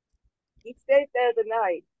he stayed there the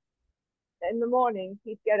night. In the morning,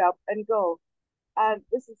 he'd get up and go. And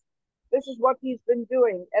this is what he's been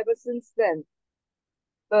doing ever since then.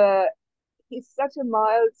 But he's such a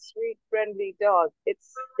mild, sweet, friendly dog.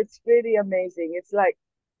 It's really amazing. It's like,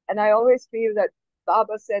 and I always feel that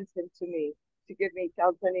Baba sent him to me to give me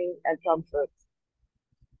company and comfort.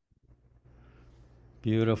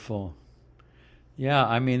 Beautiful. Yeah,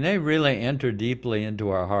 I mean, they really enter deeply into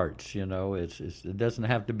our hearts, it doesn't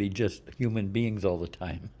have to be just human beings all the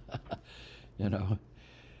time. you know.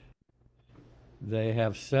 They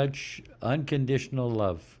have such unconditional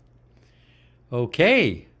love.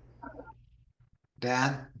 Okay.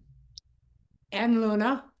 Dan? And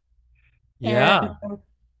Luna. Yeah. And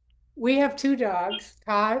we have two dogs.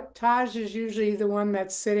 Taj is usually the one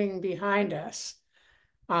that's sitting behind us,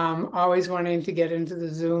 always wanting to get into the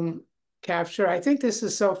Zoom capture. I think this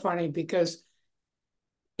is so funny because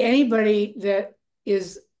anybody that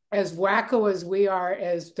is as wacko as we are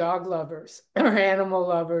as dog lovers or animal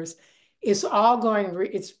lovers, it's all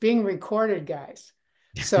it's being recorded, guys.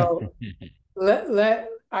 So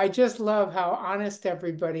I just love how honest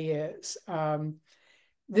everybody is.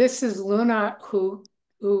 This is Luna, who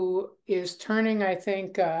is turning, I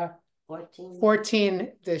think,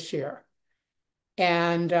 14 this year.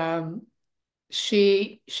 And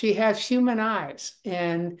she has human eyes,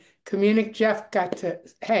 and Jeff got to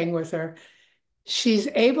hang with her. She's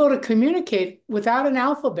able to communicate without an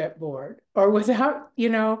alphabet board or without,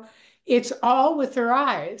 it's all with her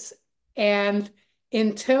eyes. And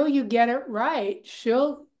until you get it right,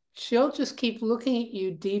 she'll just keep looking at you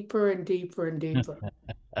deeper and deeper and deeper.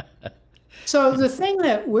 So the thing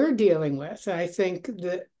that we're dealing with, I think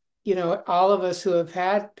that, all of us who have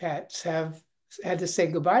had pets have had to say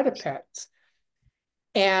goodbye to pets.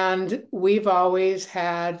 And we've always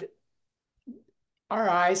had our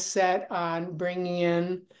eyes set on bringing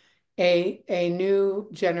in a new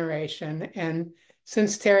generation. And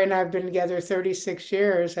since Terry and I have been together 36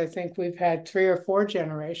 years, I think we've had 3 or 4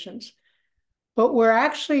 generations. But we're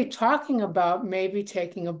actually talking about maybe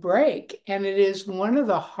taking a break. And it is one of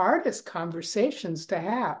the hardest conversations to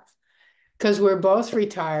have because we're both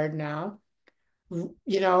retired now.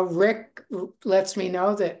 Rick lets me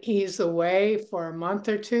know that he's away for a month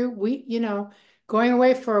or two. Going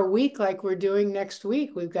away for a week like we're doing next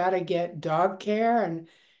week, we've got to get dog care, and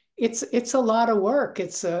it's a lot of work.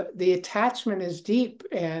 The attachment is deep,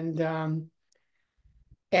 and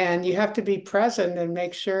you have to be present and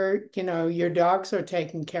make sure your dogs are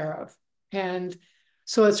taken care of. And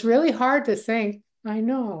so it's really hard to think. I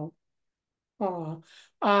know. Oh,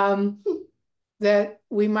 that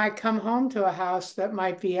we might come home to a house that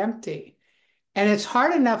might be empty. And it's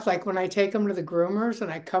hard enough, like when I take them to the groomers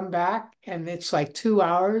and I come back and it's like 2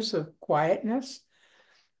 hours of quietness.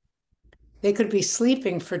 They could be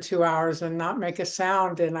sleeping for 2 hours and not make a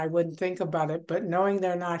sound and I wouldn't think about it. But knowing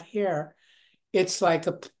they're not here, it's like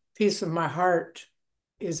a piece of my heart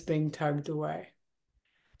is being tugged away.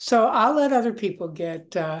 So I'll let other people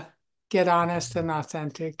get honest and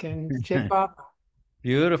authentic and chip up.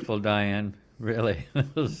 Beautiful, Diane. Really.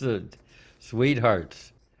 Those are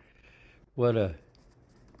sweethearts.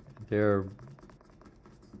 They're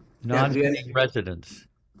non-paying residents.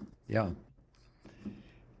 Yeah.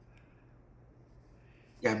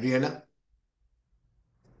 Gabriela?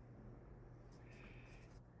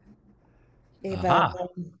 Hey, Bob.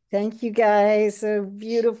 Thank you guys. So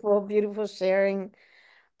beautiful, beautiful sharing.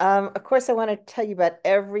 Of course, I want to tell you about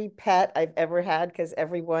every pet I've ever had because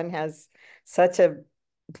everyone has such a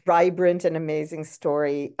vibrant and amazing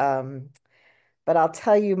story. But I'll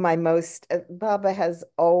tell you Baba has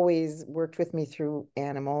always worked with me through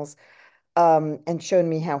animals and shown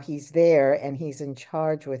me how he's there and he's in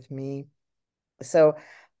charge with me. So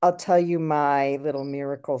I'll tell you my little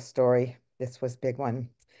miracle story. This was a big one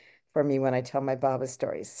for me when I tell my Baba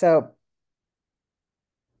stories. So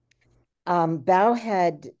Bao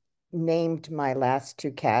had named my last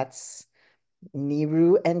two cats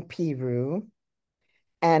Niru and Piru.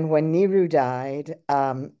 And when Niru died,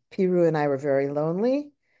 Piru and I were very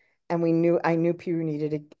lonely, and I knew Piru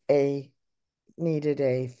needed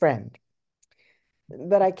a friend.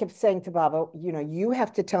 But I kept saying to Baba, you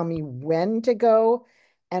have to tell me when to go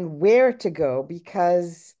and where to go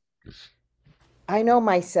because I know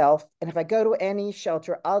myself. And if I go to any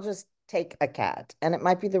shelter, I'll just take a cat and it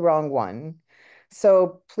might be the wrong one.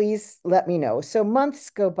 So please let me know. So months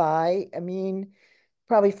go by. I mean,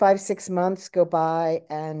 probably 5, 6 months go by.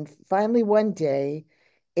 And finally, one day,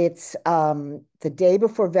 it's the day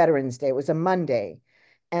before Veterans Day. It was a Monday.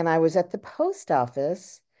 And I was at the post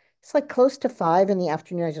office. It's like close to 5 in the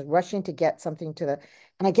afternoon. I was just rushing to get something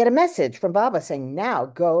and I get a message from Baba saying, now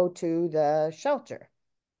go to the shelter.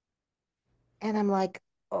 And I'm like,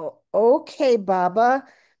 oh, okay, Baba,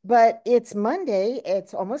 but it's Monday.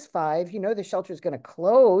 It's almost 5. The shelter is going to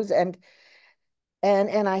close. And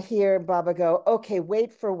I hear Baba go, okay,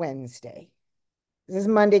 wait for Wednesday. This is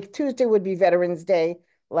Monday. Tuesday would be Veterans Day,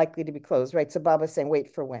 likely to be closed, right? So Baba's saying,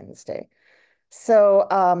 wait for Wednesday. So,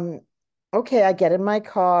 okay, I get in my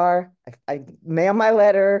car. I mail my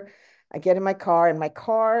letter. I get in my car, and my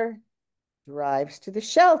car drives to the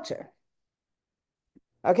shelter.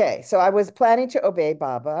 Okay, so I was planning to obey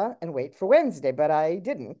Baba and wait for Wednesday, but I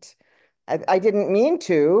didn't. I didn't mean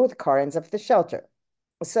to. The car ends up at the shelter.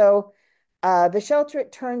 So the shelter,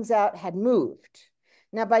 it turns out, had moved.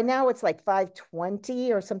 Now, by now, it's like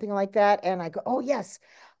 5:20 or something like that. And I go, oh, yes,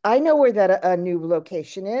 I know where that a new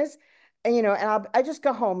location is. And I just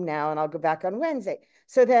go home now and I'll go back on Wednesday.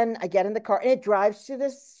 So then I get in the car and it drives to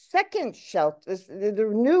the second shelter, the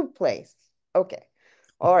new place. Okay.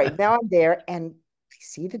 All right. Now I'm there and I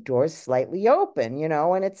see the doors slightly open,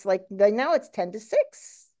 and it's like now it's 10 to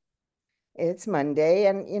 6. It's Monday,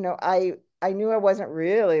 and I knew I wasn't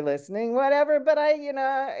really listening, whatever, but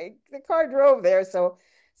the car drove there. So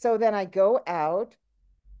then I go out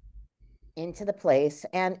into the place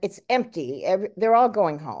and it's empty. They're all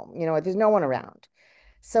going home, there's no one around.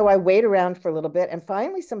 So I wait around for a little bit and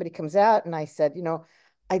finally somebody comes out and I said,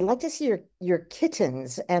 I'd like to see your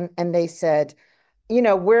kittens. And they said,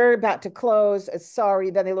 we're about to close.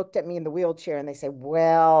 Sorry. Then they looked at me in the wheelchair and they said,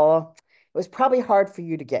 well, it was probably hard for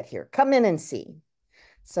you to get here. Come in and see.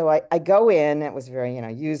 So I go in. It was very,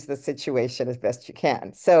 use the situation as best you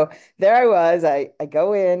can. So there I was. I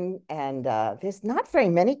go in and there's not very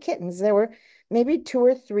many kittens. There were maybe 2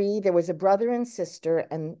 or 3. There was a brother and sister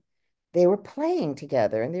and they were playing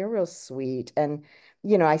together and they were real sweet. And,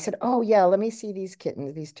 I said, oh yeah, let me see these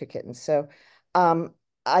 2 kittens. So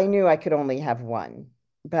I knew I could only have one,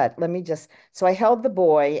 but so I held the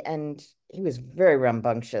boy and he was very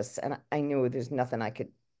rambunctious and I knew there's nothing I could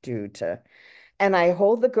do and I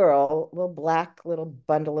hold the girl, little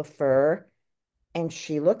bundle of fur, and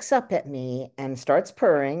she looks up at me and starts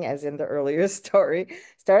purring, as in the earlier story,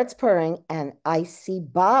 starts purring, and I see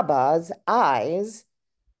Baba's eyes.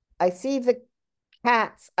 I see the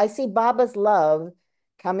I see Baba's love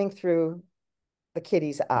coming through the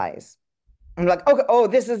kitty's eyes. I'm like, okay, oh,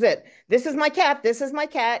 this is it. This is my cat. This is my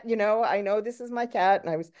cat. I know this is my cat. And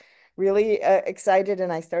I was really excited.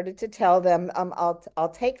 And I started to tell them,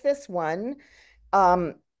 I'll take this one.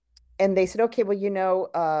 Um, and they said, okay, well,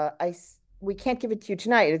 we can't give it to you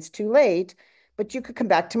tonight. It's too late, but you could come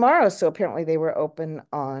back tomorrow. So apparently they were open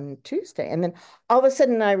on Tuesday. And then all of a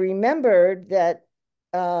sudden I remembered that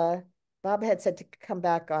Bob had said to come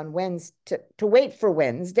back on Wednesday, to wait for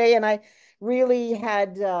Wednesday. And I really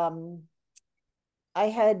I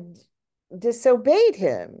had disobeyed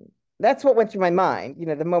him. That's what went through my mind,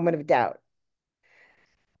 the moment of doubt.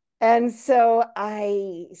 And so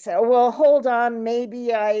I said, well, hold on,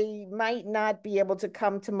 maybe I might not be able to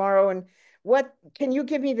come tomorrow. And can you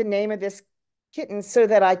give me the name of this kitten so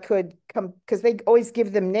that I could come? Because they always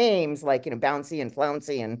give them names like, Bouncy and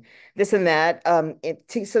Flouncy and this and that,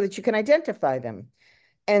 so that you can identify them.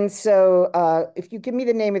 And so if you give me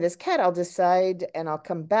the name of this cat, I'll decide and I'll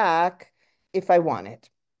come back if I want it.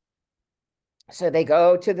 So they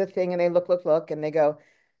go to the thing and they look, and they go,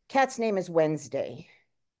 cat's name is Wednesday.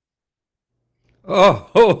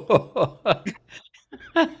 Oh,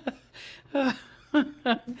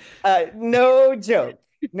 No joke,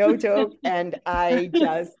 no joke. And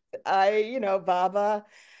Baba,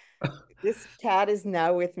 this cat is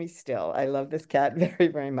now with me still. I love this cat very,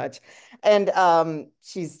 very much. And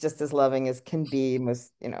she's just as loving as can be,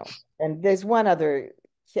 and there's one other,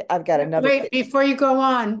 I've got another Wait, kitten. before you go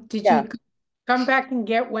on, did Yeah. you come back and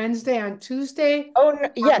get Wednesday on Tuesday? Oh, no,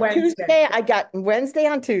 yeah, Wednesday? Tuesday. I got Wednesday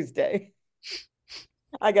on Tuesday.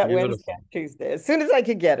 I got Wednesday Beautiful. on Tuesday as soon as I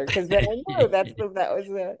could get her, because then I know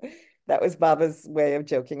that was Baba's way of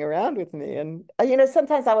joking around with me. And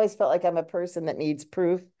sometimes I always felt like I'm a person that needs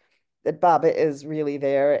proof that Baba is really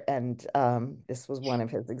there. And this was one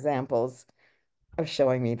of his examples of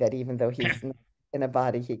showing me that even though he's not in a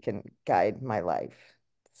body, he can guide my life.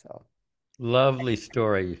 So Lovely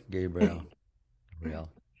story, Gabriel.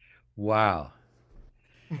 Real. Wow.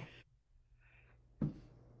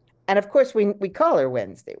 and of course we call her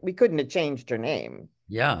Wednesday. We couldn't have changed her name.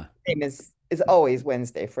 Yeah. Her name is always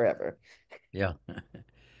Wednesday forever. Yeah.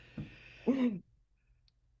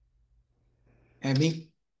 Emmy?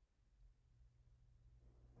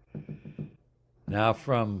 Now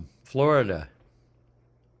from Florida.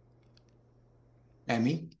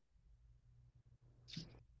 Emmy?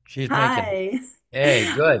 She's making. Hi. Hey,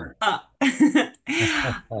 good.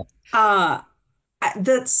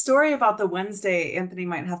 The story about the Wednesday, Anthony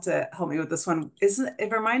might have to help me with this one. Isn't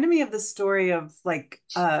it reminded me of the story of like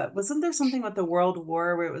wasn't there something with the World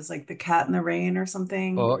War where it was like the cat in the rain or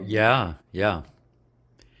something? Oh, yeah, yeah.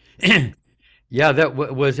 Yeah, that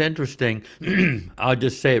was interesting. I'll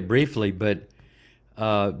just say it briefly, but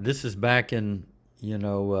this is back in, in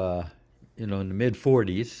the mid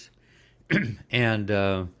 40s, and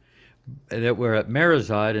that we're at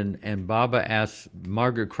Mehera, and Baba asked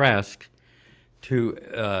Margaret Krask to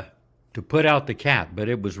put out the cat, but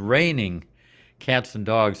it was raining cats and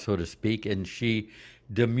dogs, so to speak, and she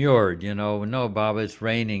demurred, no, Baba, it's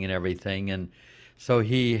raining and everything, and so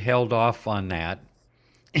he held off on that,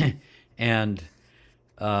 and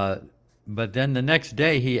but then the next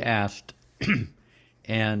day he asked,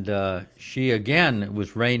 and she again, it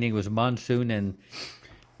was raining, it was monsoon, and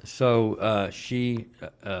so she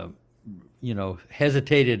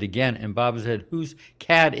hesitated again, and Baba said, "Whose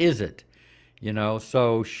cat is it?"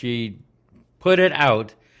 So she put it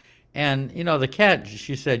out, and the cat,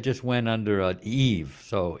 she said, just went under an eave,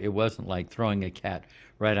 so it wasn't like throwing a cat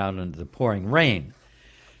right out into the pouring rain.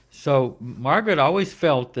 So Margaret always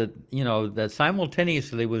felt that that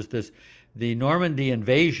simultaneously was the Normandy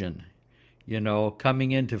invasion,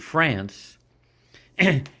 coming into France,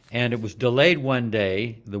 and it was delayed one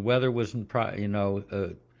day. The weather wasn't proper,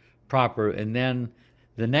 and then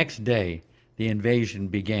the next day the invasion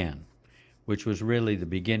began, which was really the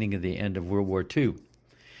beginning of the end of World War II.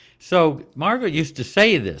 So Margaret used to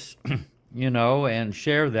say this, and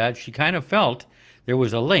share that. She kind of felt there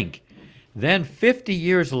was a link. Then 50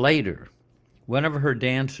 years later, one of her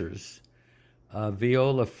dancers,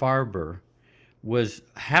 Viola Farber,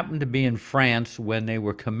 happened to be in France when they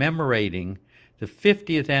were commemorating the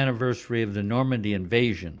 50th anniversary of the Normandy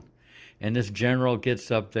invasion. And this general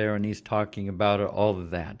gets up there and he's talking about all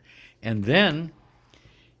of that. And then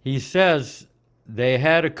he says they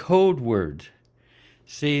had a code word.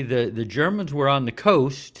 See, the Germans were on the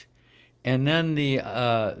coast, and then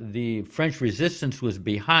the French resistance was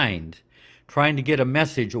behind, trying to get a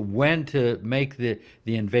message of when to make the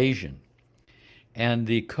invasion. And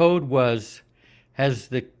the code was,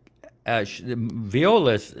 Viola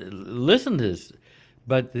listened to this,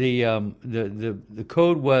 but the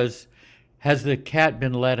code was, has the cat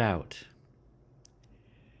been let out?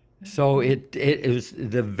 So it was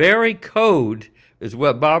the very code is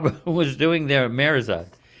what Barbara was doing there at Mehera,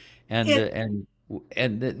 and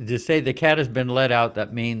to say the cat has been let out,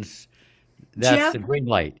 that means that's Jeff, the green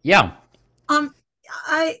light. Yeah.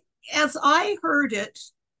 As I heard it,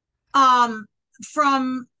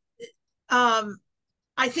 from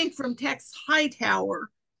I think from Tex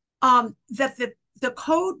Hightower, that the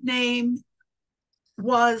code name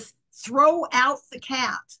was throw out the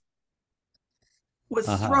cat.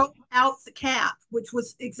 Throw out the cat, which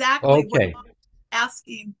was exactly what I was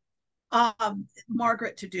asking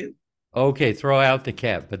Margaret to do. Okay, throw out the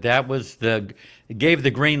cat, but that was gave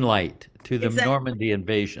the green light to the Normandy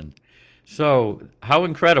invasion. So how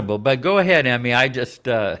incredible! But go ahead, Emmy. I just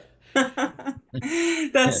that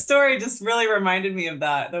story just really reminded me of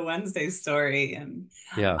the Wednesday story, and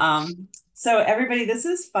yeah. So everybody, this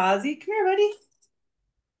is Fozzie. Come here, buddy.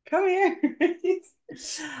 Come here.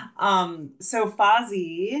 So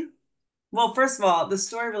Fozzie. Well, first of all, the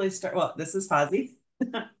story really started. Well, this is Fozzie.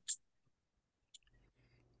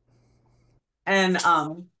 And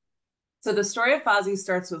so the story of Fozzie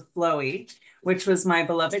starts with Floey, which was my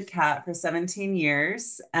beloved cat for 17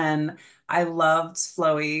 years. And I loved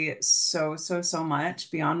Floey so, so, so much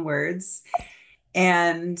beyond words.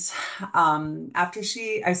 And after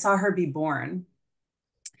I saw her be born.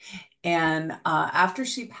 And after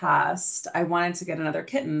she passed, I wanted to get another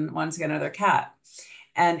kitten, wanted to get another cat.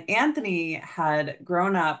 And Anthony had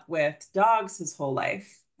grown up with dogs his whole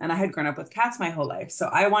life, and I had grown up with cats my whole life. So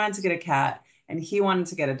I wanted to get a cat, and he wanted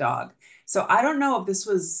to get a dog. So I don't know if this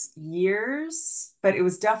was years, but it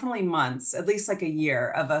was definitely months, at least like a year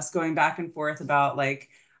of us going back and forth about like,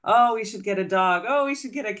 oh, we should get a dog. Oh, we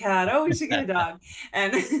should get a cat. Oh, we should get a dog.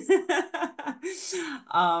 And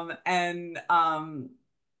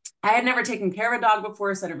I had never taken care of a dog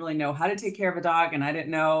before, so I didn't really know how to take care of a dog. And I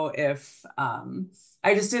didn't know if,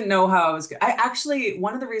 I just didn't know how I was. I actually,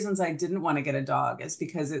 one of the reasons I didn't want to get a dog is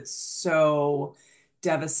because it's so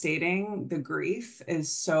devastating. The grief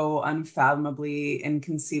is so unfathomably,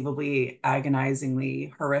 inconceivably,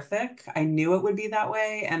 agonizingly horrific. I knew it would be that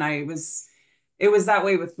way. And it was that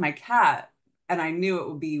way with my cat. And I knew it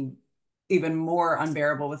would be even more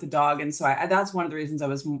unbearable with a dog. And so that's one of the reasons I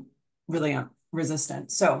was really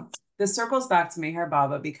resistant. So this circles back to Mehera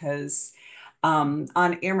Baba because on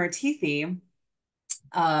Amartithi,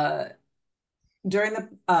 during the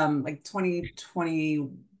like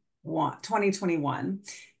 2021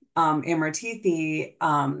 Amartithi,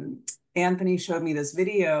 Anthony showed me this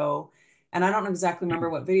video, and I don't exactly remember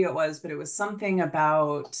what video it was, but it was something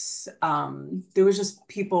about there was just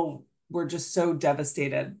people were just so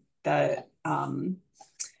devastated that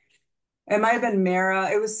it might have been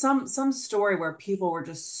Mehera. It was some story where people were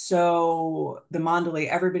just so, the Mandali,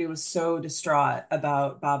 everybody was so distraught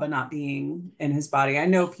about Baba not being in his body. I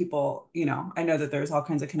know people, you know, I know that there's all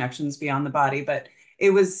kinds of connections beyond the body, but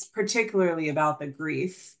it was particularly about the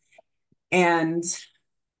grief. And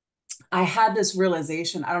I had this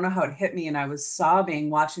realization, I don't know how it hit me, and I was sobbing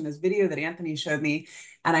watching this video that Anthony showed me.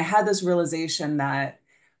 And I had this realization that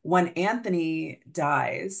when Anthony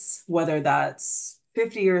dies, whether that's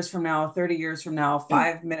 50 years from now, 30 years from now,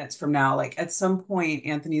 5 minutes from now, like at some point,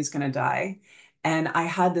 Anthony's going to die. And I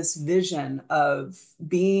had this vision of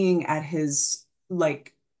being at his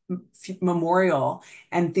like memorial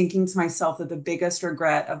and thinking to myself that the biggest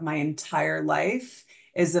regret of my entire life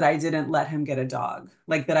is that I didn't let him get a dog,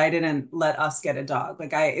 like that I didn't let us get a dog.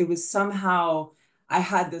 Like it was somehow, I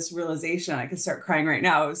had this realization, I could start crying right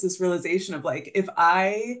now. It was this realization of like, if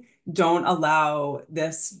I don't allow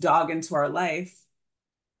this dog into our life,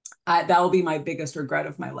 that will be my biggest regret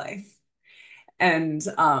of my life. And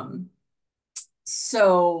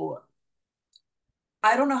so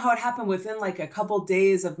I don't know how it happened within like a couple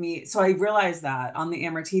days of me. So I realized that on the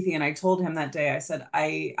Amartithi, and I told him that day, I said,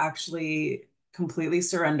 I actually completely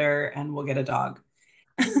surrender and we'll get a dog.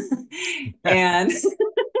 and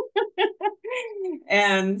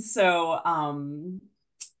and so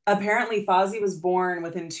apparently Fozzie was born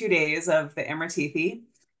within 2 days of the Amartithi.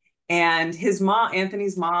 And his mom,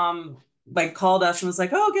 Anthony's mom, like called us and was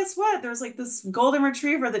like, oh, guess what? There's like this golden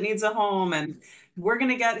retriever that needs a home, and we're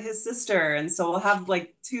going to get his sister. And so we'll have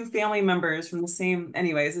like 2 family members from the same.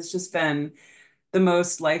 Anyways, it's just been the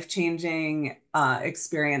most life-changing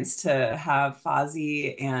experience to have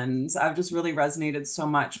Fozzie. And I've just really resonated so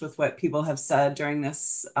much with what people have said during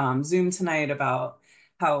this Zoom tonight about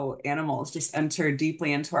how animals just enter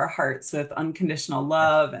deeply into our hearts with unconditional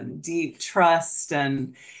love and deep trust,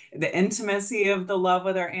 and the intimacy of the love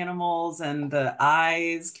with our animals, and the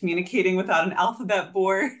eyes communicating without an alphabet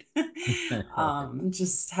board.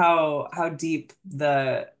 Just how deep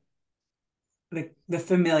the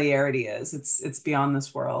familiarity is. It's beyond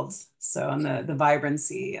this world. So, and the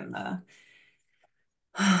vibrancy and the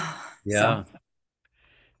Yeah.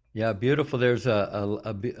 Yeah, beautiful. There's a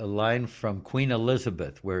line from Queen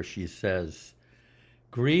Elizabeth where she says,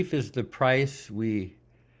 grief is the price we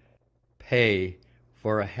pay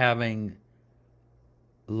for having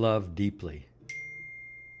loved deeply.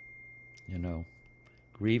 You know,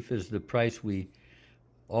 grief is the price we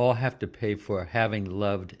all have to pay for having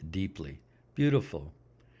loved deeply. Beautiful.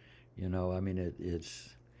 You know, I mean, it's,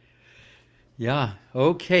 yeah.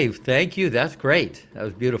 Okay, thank you. That's great. That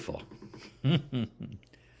was beautiful.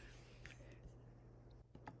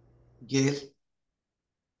 Gail.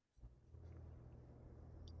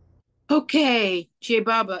 Okay, Jay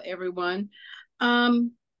Baba, everyone.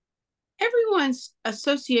 Everyone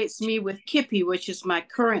associates me with Kippy, which is my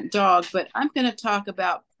current dog, but I'm going to talk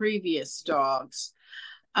about previous dogs.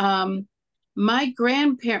 My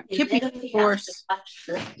grandparent, Kippy, of course.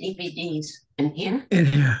 DVDs in here.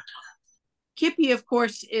 Kippy, of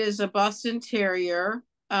course, is a Boston Terrier.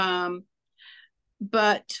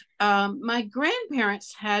 But my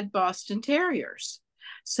grandparents had Boston Terriers.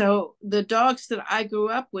 So the dogs that I grew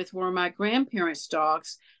up with were my grandparents'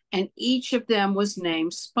 dogs, and each of them was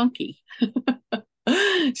named Spunky.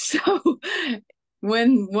 So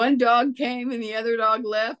when one dog came and the other dog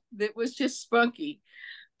left, it was just Spunky,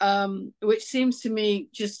 which seems to me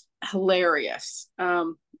just hilarious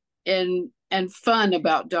and fun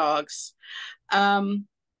about dogs.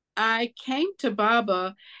 I came to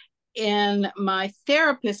Baba in my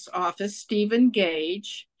therapist's office, Stephen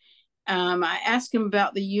Gage. I asked him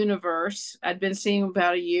about the universe. I'd been seeing him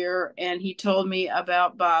about a year, and he told me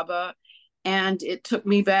about Baba. And it took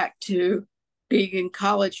me back to being in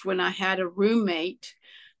college when I had a roommate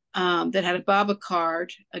that had a Baba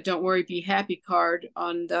card, a Don't Worry, Be Happy card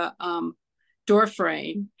on the door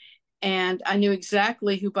frame. And I knew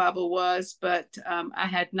exactly who Baba was, but I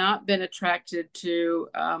had not been attracted to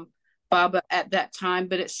Baba at that time,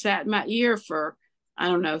 but it sat in my ear for, I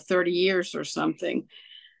don't know, 30 years or something.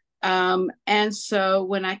 And so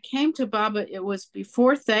when I came to Baba, it was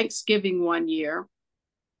before Thanksgiving one year.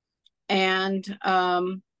 And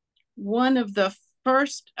one of the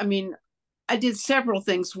first, I did several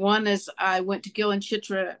things. One is I went to Gil and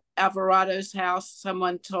Chitra Alvarado's house.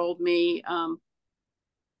 Someone told me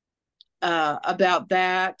about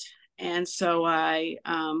that. And so I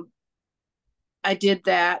did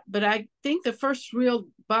that. But I think the first real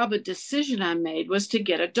Baba decision I made was to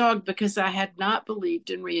get a dog because I had not believed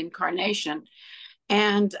in reincarnation.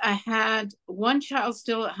 And I had one child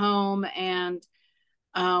still at home and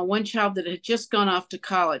one child that had just gone off to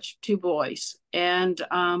college, 2 boys. And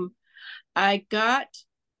I got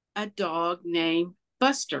a dog named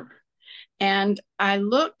Buster. And I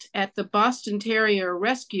looked at the Boston Terrier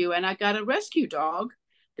rescue, and I got a rescue dog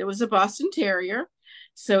that was a Boston Terrier.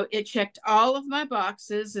 So it checked all of my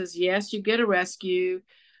boxes as yes, you get a rescue.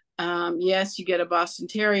 Yes, you get a Boston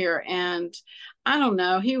Terrier. And I don't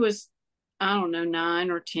know, he was, 9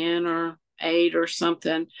 or 10 or 8 or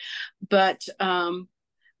something. But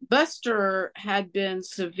Buster had been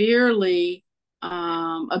severely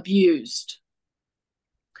abused.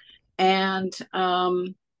 And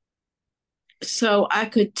so I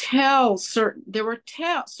could tell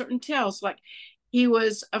certain tells, like he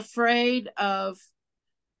was afraid of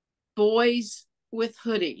boys with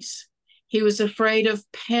hoodies. He was afraid of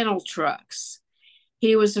panel trucks.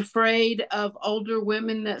 He was afraid of older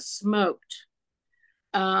women that smoked.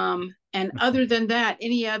 And other than that,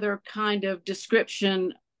 any other kind of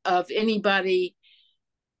description of anybody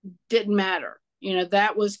didn't matter.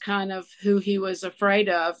 That was kind of who he was afraid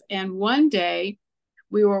of. And one day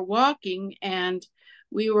we were walking and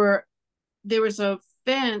there was a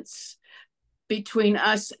fence between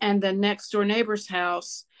us and the next door neighbor's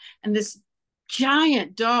house. And this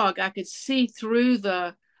giant dog, I could see through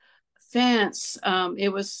the fence.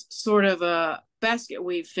 It was sort of a basket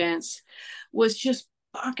weave fence, was just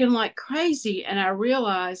barking like crazy. And I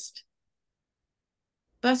realized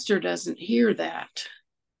Buster doesn't hear that.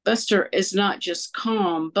 Buster is not just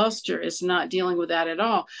calm. Buster is not dealing with that at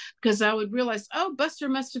all. Because I would realize, oh, Buster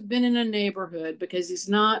must have been in a neighborhood because he's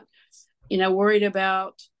not, worried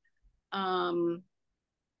about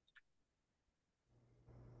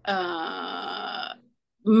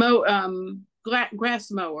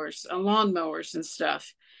grass mowers, lawn mowers and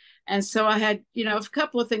stuff. And so I had, a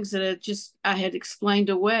couple of things that I had explained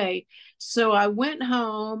away. So I went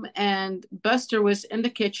home and Buster was in the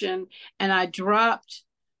kitchen and I dropped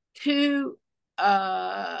 2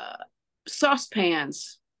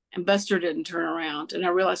 saucepans and Buster didn't turn around. And I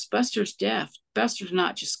realized Buster's deaf. Buster's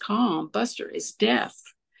not just calm. Buster is deaf.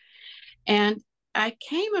 And I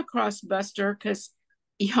came across Buster because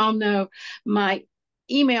y'all know my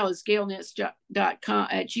email is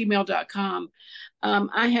gailnitz.com@gmail.com.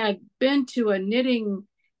 I had been to a knitting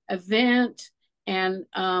event and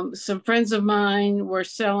some friends of mine were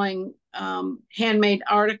selling handmade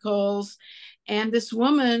articles. And this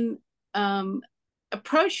woman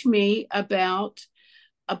approached me about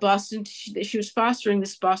a she was fostering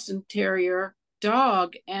this Boston Terrier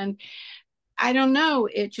dog. And I don't know,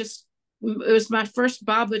 it was my first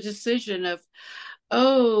Baba decision of,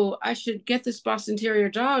 oh, I should get this Boston Terrier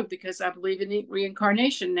dog because I believe in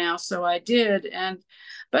reincarnation now. So I did. And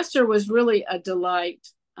Buster was really a delight.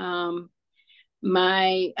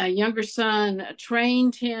 My younger son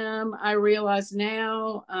trained him. I realize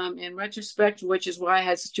now in retrospect, which is why I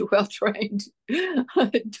had such a well-trained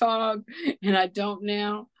dog and I don't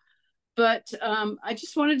now. But I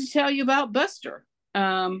just wanted to tell you about Buster.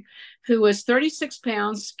 Who was 36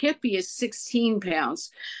 pounds. Skippy is 16 pounds.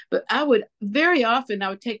 But I would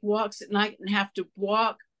take walks at night and have to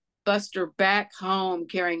walk Buster back home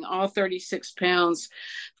carrying all 36 pounds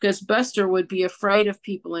because Buster would be afraid of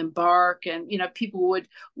people and bark and, people would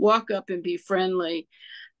walk up and be friendly.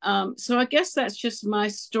 So I guess that's just my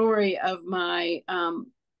story of my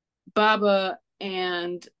Baba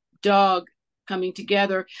and dog coming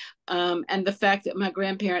together, and the fact that my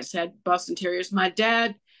grandparents had Boston Terriers. My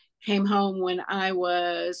dad came home when I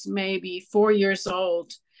was maybe 4 years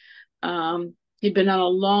old. He'd been on a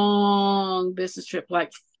long business trip,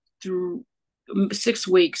 like through 6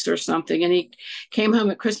 weeks or something, and he came home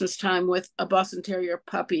at Christmas time with a Boston Terrier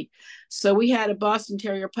puppy. So we had a Boston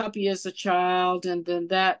Terrier puppy as a child, and then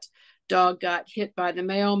that dog got hit by the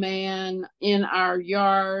mailman in our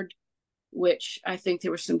yard, which I think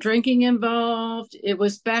there was some drinking involved. It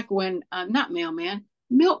was back when, not mailman,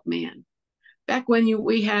 milkman, back when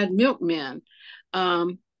we had milkmen.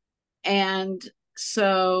 And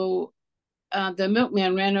so the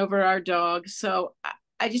milkman ran over our dog. So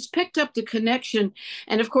I just picked up the connection.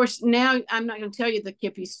 And of course, now I'm not going to tell you the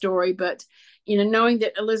Kippy story, but knowing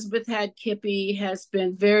that Elizabeth had Kippy has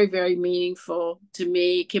been very, very meaningful to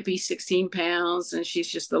me. Kippy's 16 pounds, and she's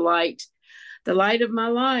just the light of my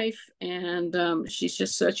life. And she's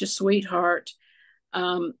just such a sweetheart.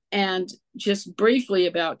 And just briefly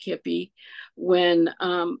about Kippy, when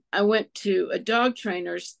I went to a dog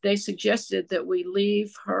trainer's, they suggested that we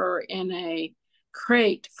leave her in a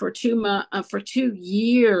crate for 2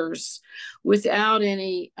 years without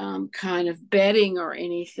any kind of bedding or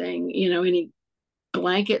anything, any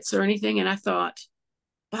blankets or anything. And I thought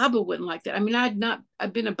Baba wouldn't like that. I mean,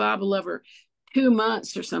 I've been a Baba lover 2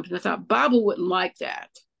 months or something. I thought Baba wouldn't like that.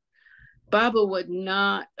 Baba would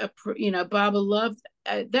not, Baba loved,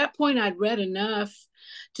 at that point I'd read enough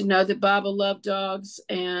to know that Baba loved dogs.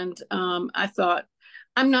 And I thought,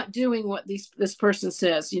 I'm not doing what this person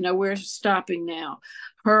says, we're stopping now.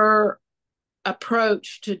 Her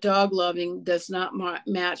approach to dog loving does not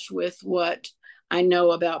match with what I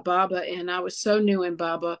know about Baba. And I was so new in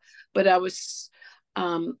Baba, but I was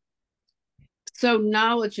so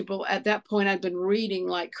knowledgeable at that point. I'd been reading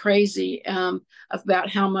like crazy about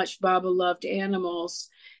how much Baba loved animals,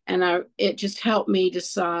 and it just helped me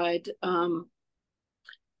decide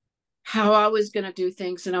how I was going to do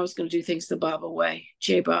things, and I was going to do things the Baba way.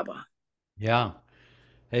 Jai Baba. Yeah.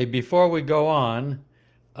 Hey, before we go on,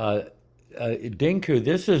 Dinku,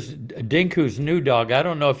 this is Dinku's new dog. I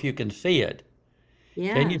don't know if you can see it.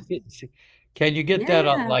 Yeah. Can you get that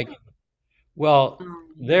up? Well,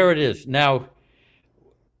 there it is. Now,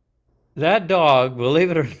 that dog,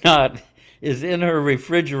 believe it or not, is in her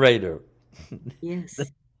refrigerator. Yes.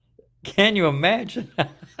 Can you imagine?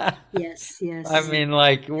 Yes, yes. I mean,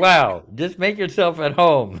 wow, just make yourself at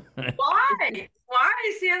home. Why? Why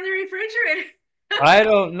is he on the refrigerator? I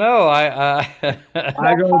don't know.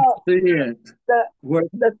 I don't see it.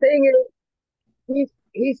 The thing is,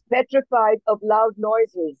 he's petrified of loud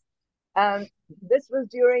noises. And this was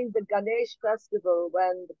during the Ganesh festival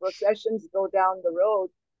when the processions go down the road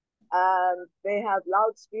and they have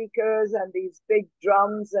loudspeakers and these big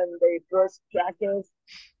drums and they burst crackers.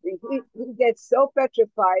 He gets so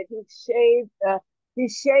petrified. He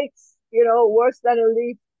shakes, worse than a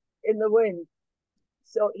leaf in the wind.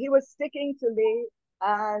 So he was sticking to me,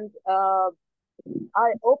 and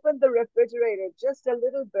I opened the refrigerator just a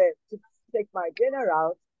little bit to take my dinner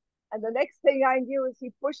out. And the next thing I knew is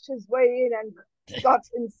he pushed his way in and got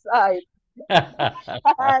inside.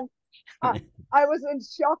 And I was in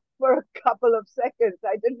shock for a couple of seconds.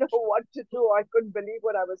 I didn't know what to do. I couldn't believe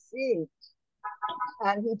what I was seeing.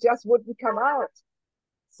 And he just wouldn't come out.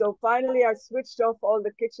 So finally, I switched off all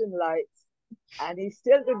the kitchen lights, and he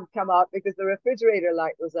still didn't come out because the refrigerator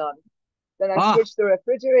light was on. Then I switched the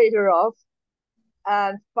refrigerator off,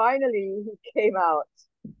 and finally he came out.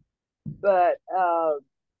 But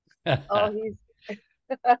he's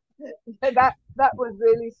that was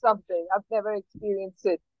really something. I've never experienced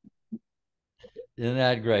it. Isn't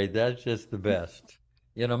that great? That's just the best.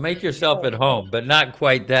 Make yourself at home, but not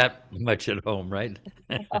quite that much at home, right?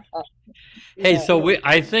 Hey, so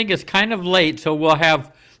I think it's kind of late, so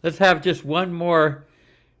let's have just one more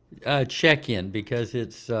check-in because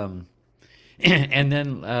it's and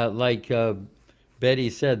then like Betty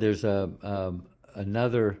said, there's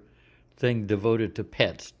another thing devoted to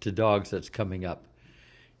pets, to dogs, that's coming up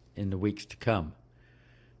in the weeks to come.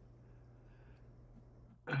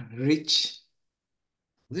 Rich.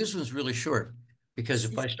 This one's really short because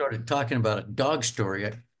if I started talking about a dog story,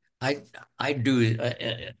 I do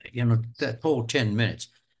that whole 10 minutes.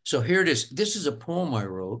 So here it is. This is a poem I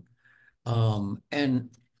wrote, and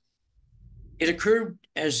it occurred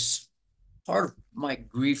as part of my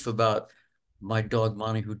grief about my dog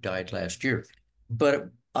Monty, who died last year.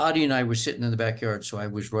 But Adi and I were sitting in the backyard, so I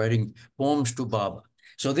was writing poems to Baba.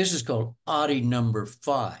 So this is called Adi number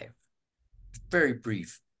 5. Very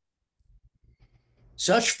brief.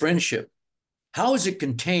 Such friendship, how is it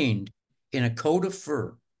contained in a coat of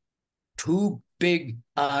fur? 2 big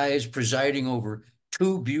eyes presiding over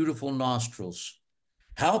 2 beautiful nostrils.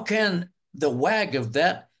 How can the wag of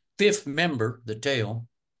that fifth member, the tail,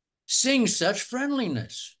 sings such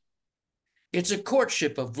friendliness. It's a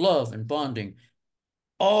courtship of love and bonding,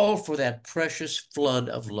 all for that precious flood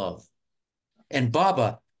of love. And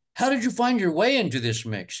Baba, how did you find your way into this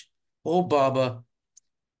mix? Oh, Baba,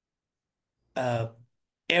 ever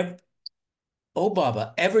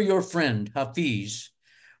your friend, Hafiz,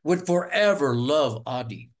 would forever love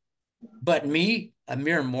Adi. But me, a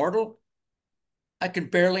mere mortal, I can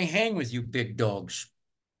barely hang with you big dogs.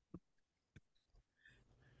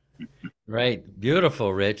 Right.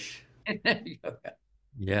 Beautiful, Rich.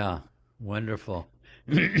 Yeah. Wonderful.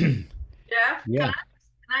 Jeff, Yeah. can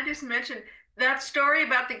I just mention that story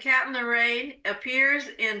about the cat in the rain appears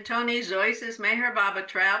in Tony Zois's Meher Baba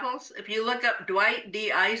Travels. If you look up Dwight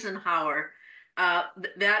D. Eisenhower,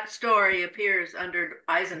 that story appears under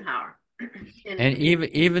Eisenhower. And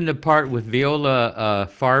even the part with Viola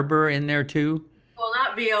Farber in there too. Well,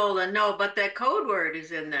 not Viola, no, but that code word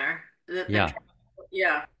is in there. Yeah.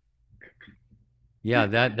 Yeah. Yeah,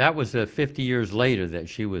 that was 50 years later that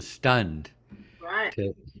she was stunned Right.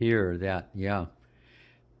 to hear that. Yeah.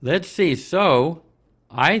 Let's see. So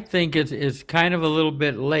I think it's kind of a little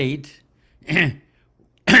bit late.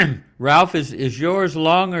 Ralph, is yours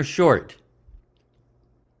long or short?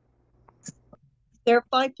 There are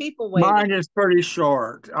 5 people waiting. Mine is pretty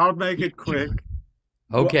short. I'll make it quick.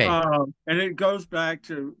 Okay. And it goes back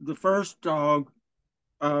to the first dog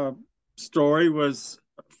story was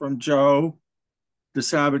from Joe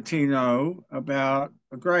DeSabatino about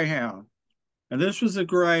a greyhound. And this was a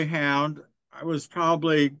greyhound. I was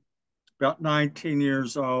probably about 19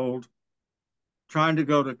 years old, trying to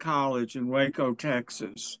go to college in Waco,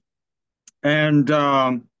 Texas. And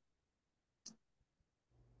I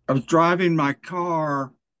was driving my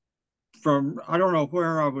car from, I don't know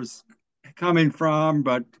where I was coming from,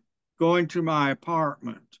 but going to my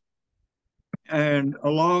apartment. And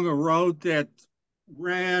along a road that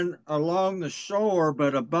ran along the shore,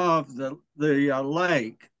 but above the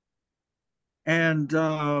lake. And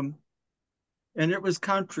it was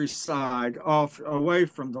countryside, off away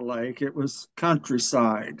from the lake. It was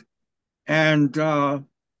countryside. And I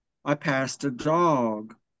passed a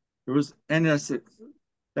dog. And I said,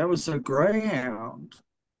 that was a greyhound.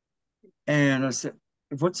 And I said,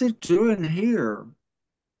 what's he doing here?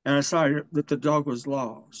 And I saw that the dog was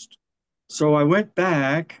lost. So I went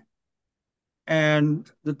back and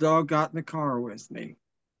the dog got in the car with me.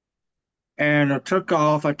 And I took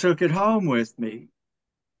off. I took it home with me.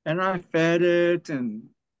 And I fed it and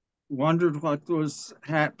wondered what was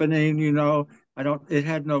happening. It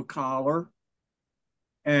had no collar.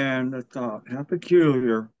 And I thought, how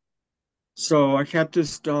peculiar. So I kept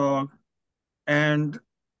this dog and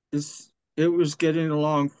it was getting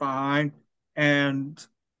along fine. And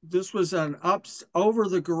this was an over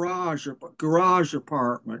the garage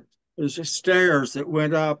apartment. There's just stairs that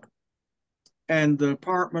went up, and the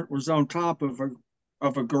apartment was on top of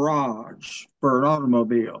a garage for an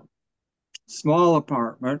automobile. Small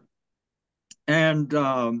apartment. And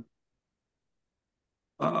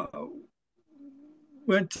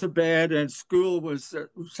went to bed, and it was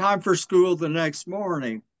time for school the next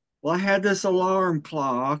morning. Well, I had this alarm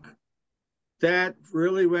clock that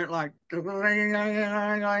really went like like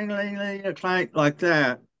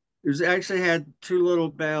that. It actually had 2 little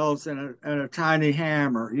bells and a tiny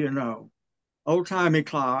hammer, old-timey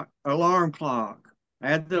clock, alarm clock. I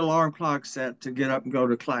had the alarm clock set to get up and go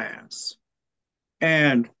to class.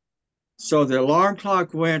 And so the alarm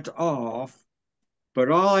clock went off,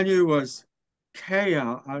 but all I knew was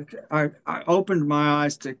chaos. I opened my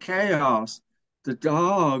eyes to chaos. The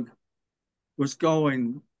dog was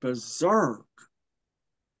going berserk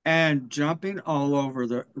and jumping all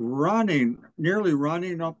over nearly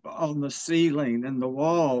running up on the ceiling and the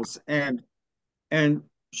walls. And it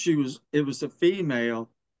was a female.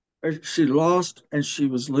 She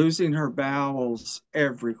was losing her bowels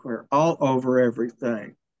everywhere, all over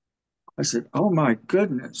everything. I said, oh my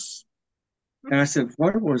goodness. And I said,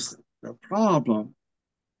 what was the problem?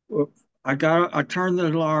 Well, I turned the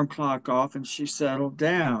alarm clock off and she settled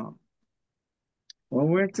down. Well,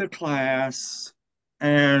 we went to class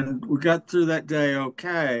and we got through that day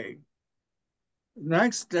okay.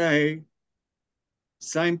 Next day,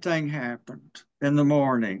 same thing happened in the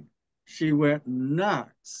morning. She went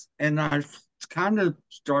nuts. And I kind of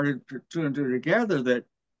started to two and two together that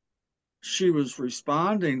she was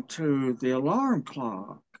responding to the alarm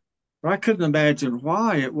clock. But I couldn't imagine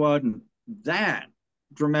why it wasn't that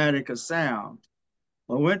dramatic a sound.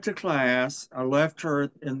 I went to class. I left her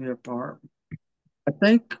in the apartment.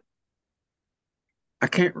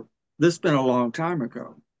 This has been a long time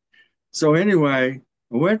ago. So anyway,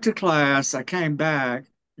 I went to class. I came back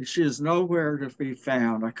She is nowhere to be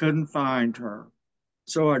found. I couldn't find her.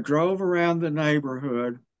 So I drove around the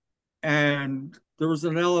neighborhood, and there was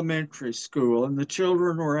an elementary school, and the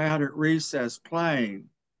children were out at recess playing.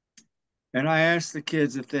 And I asked the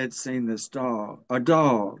kids if they'd seen this dog,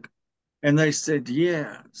 and they said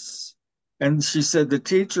yes. And she said the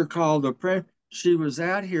teacher called the she was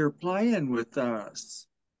out here playing with us.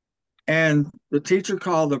 And the teacher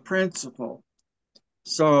called the principal.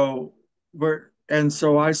 So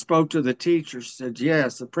so I spoke to the teacher, said,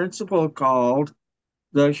 yes, the principal called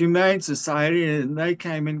the Humane Society and they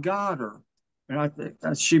came and got her. And I think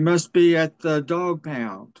she must be at the dog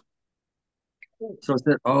pound. So I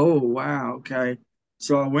said, oh, wow, okay.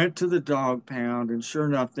 So I went to the dog pound and sure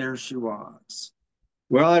enough, there she was.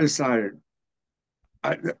 Well, I decided,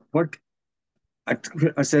 I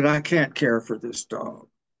said, I can't care for this dog.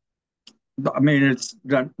 I mean, it's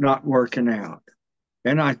not working out.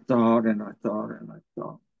 And I thought, and I thought, and I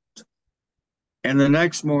thought. And the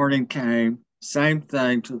next morning came, same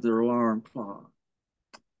thing to the alarm clock.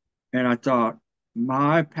 And I thought,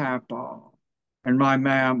 my papa and my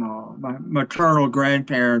mama, my maternal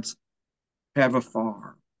grandparents have a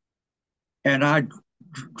farm. And I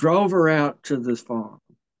drove her out to the farm.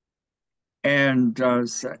 And I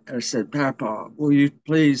said, Papa, will you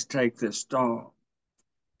please take this dog?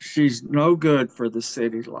 She's no good for the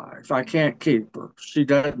city life. I can't keep her. She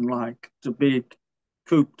doesn't like to be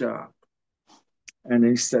cooped up. And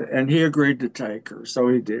he said, and he agreed to take her. So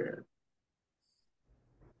he did.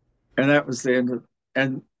 And that was the end of,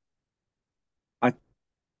 and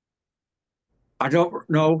I don't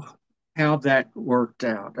know how that worked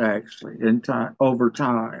out actually in time over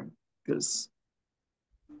time, because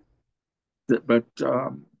but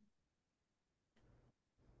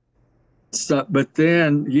but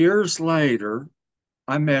then years later,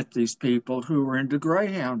 I met these people who were into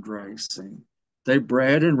greyhound racing. They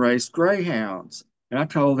bred and raced greyhounds. And I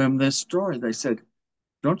told them this story. They said,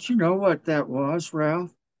 don't you know what that was,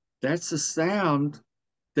 Ralph? That's the sound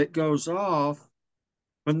that goes off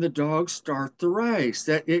when the dogs start the race.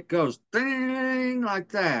 That it goes ding like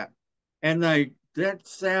that. And that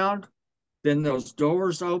sound, then those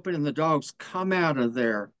doors open and the dogs come out of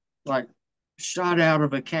there like shot out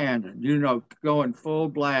of a cannon, going full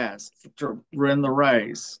blast to win the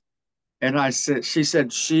race. And she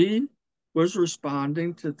said she was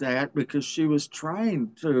responding to that because she was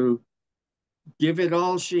trained to give it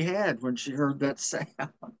all she had when she heard that sound.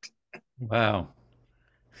 Wow.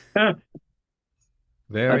 I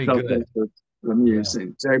Very thought good. that was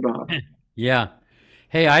amusing. Jay Bob. Yeah.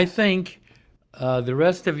 Hey, I think the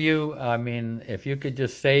rest of you, I mean, if you could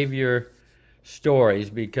just save your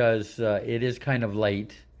stories because it is kind of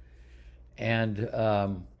late. And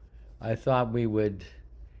I thought we would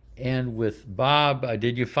end with Bob.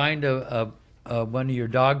 Did you find one of your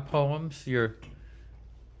dog poems?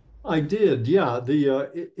 I did, yeah.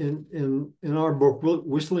 In our book,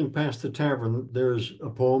 Whistling Past the Tavern, there's a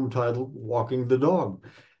poem titled "Walking the Dog,"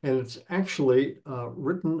 and it's actually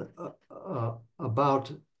written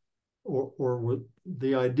about,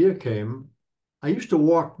 the idea came. I used to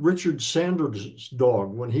walk Richard Sanders'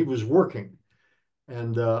 dog when he was working,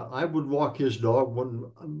 and I would walk his dog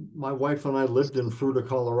when my wife and I lived in Fruita,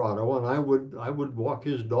 Colorado, and I would walk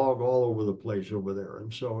his dog all over the place over there.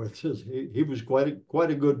 And so it says he was quite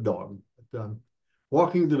a good dog. But,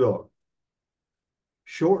 walking the dog.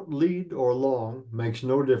 Short lead or long makes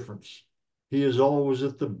no difference. He is always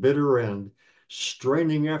at the bitter end,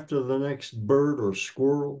 straining after the next bird or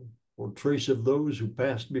squirrel or trace of those who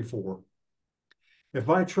passed before. If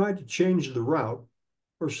I try to change the route,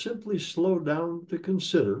 or simply slow down to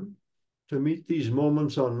consider, to meet these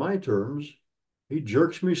moments on my terms, he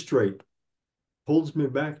jerks me straight, pulls me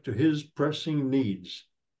back to his pressing needs.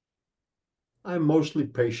 I'm mostly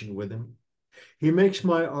patient with him. He makes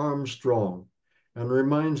my arm strong and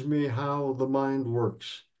reminds me how the mind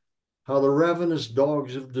works, how the ravenous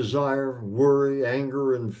dogs of desire, worry,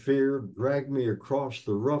 anger, and fear drag me across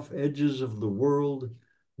the rough edges of the world,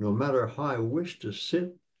 no matter how I wish to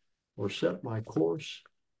sit or set my course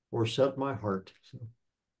or set my heart. So,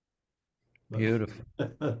 Beautiful.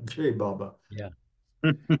 Jay Baba. Yeah.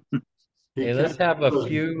 Hey, let's have a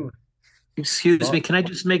few. Excuse me, can I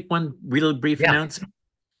just make one real brief announcement?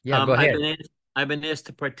 Yeah, go ahead. I've been asked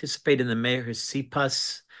to participate in the Mehera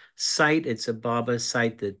CPUS site. It's a Baba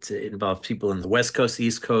site that involves people in the West Coast,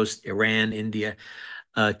 East Coast, Iran, India,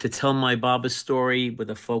 to tell my Baba story with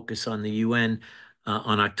a focus on the UN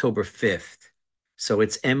on October 5th. So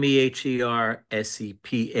it's MEHERSEPAS.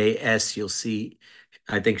 You'll see,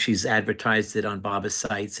 I think she's advertised it on Baba's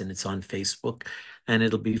sites and it's on Facebook. And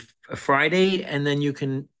it'll be a Friday, and then you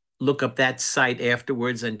can look up that site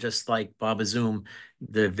afterwards, and just like Baba Zoom,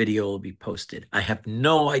 the video will be posted. I have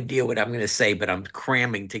no idea what I'm going to say, but I'm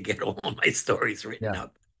cramming to get all my stories written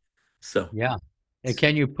up. So yeah.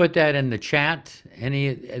 Can you put that in the chat? Any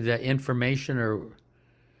of the information or?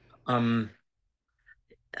 I'm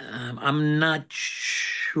not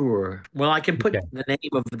sure. Well, I can put the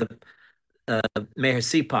name of the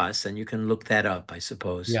Mehera, and you can look that up, I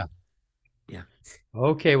suppose. Yeah. Yeah.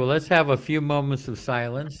 Okay, well, let's have a few moments of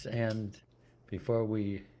silence and before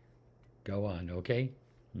we go on, okay?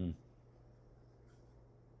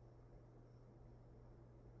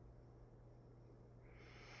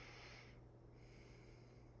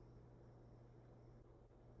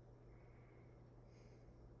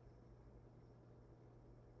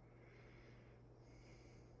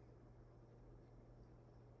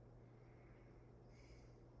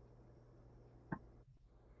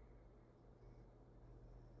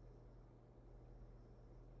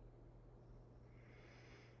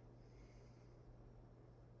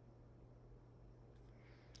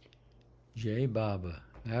 Jai Baba,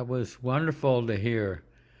 that was wonderful to hear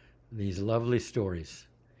these lovely stories.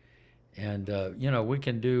 And, we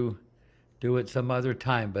can do it some other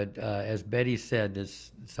time, but as Betty said,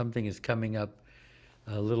 something is coming up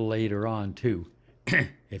a little later on too,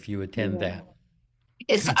 if you attend that.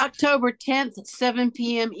 It's October 10th at 7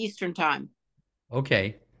 p.m. Eastern Time.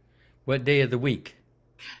 Okay. What day of the week?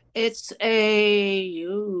 It's Betty,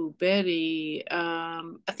 I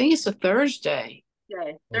think it's a Thursday.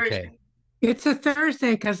 Yeah, Okay. It's a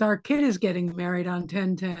Thursday because our kid is getting married on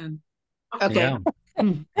 10/10. Okay.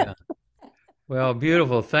 Yeah. Well,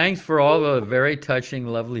 beautiful. Thanks for all the very touching,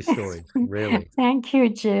 lovely stories. Really. Thank you,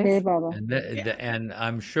 Jeff. Hey, Baba. And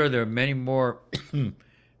I'm sure there are many more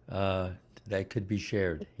that could be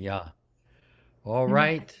shared. Yeah. All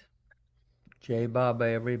right. Jai Baba,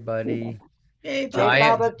 everybody. Hey,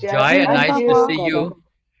 Jaya, Baba, Jeff. Jaya, Thank nice you. to see you.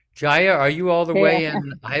 Jaya, are you all the Hey. way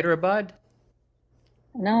in Hyderabad?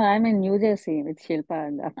 No, I'm in New Jersey with Shilpa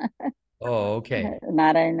and Oh, okay.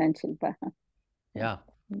 Narayan and Shilpa. Yeah.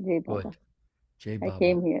 Jai Baba. Good. Jai I Baba.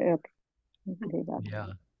 came here. Okay. Jai Baba. Yeah.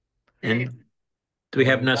 And do we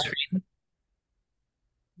have Nasreen?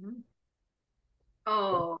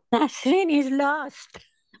 Oh. Nasreen is lost.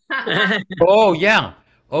 Oh, yeah.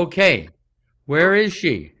 Okay. Where is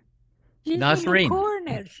she? She's in the Nasreen.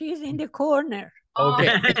 corner. She's in the corner.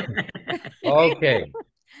 Okay. Okay.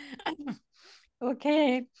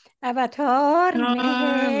 Okay. Avatar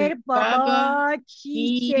Meher Baba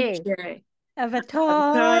Ki Jai.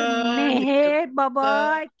 Avatar Meher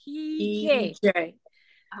Baba Ki Jai.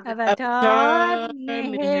 Avatar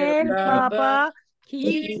Meher Baba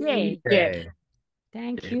Ki Jai. Okay.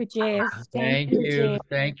 Thank you, Jeff. Thank you, you. Jeff.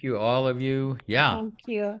 Thank you, all of you. Yeah. Thank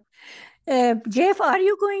you. Jeff, are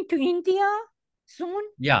you going to India soon?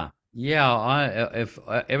 Yeah. Yeah. If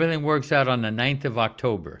everything works out on the 9th of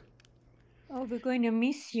October. Oh, we're going to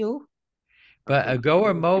miss you. But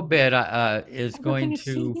Goer Mobed is going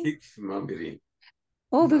to.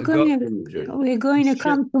 Oh, we're going to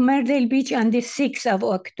come to Myrtle Beach on the 6th of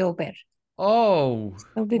October. Oh,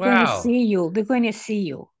 So we're wow. going to see you. We're going to see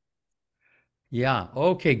you. Yeah.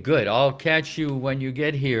 Okay, good. I'll catch you when you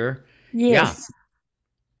get here. Yes.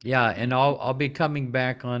 Yeah, and I'll be coming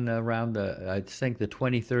back on around I think the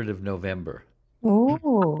 23rd of November.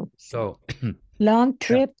 Oh, So long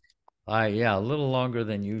trip. yeah, a little longer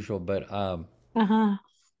than usual, but Uh-huh.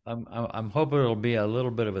 I'm hoping it'll be a little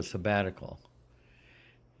bit of a sabbatical,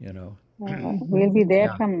 We'll be there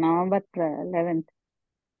Yeah. from November 11th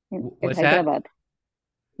at What's that? Hyderabad.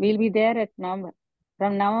 We'll be there at from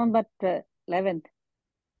November 11th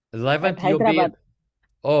 11th at you'll be Hyderabad.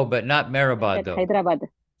 but not Mehrabad At though. Hyderabad.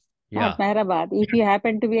 Yeah. Not Mehrabad. If you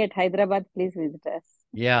happen to be at Hyderabad, please visit us.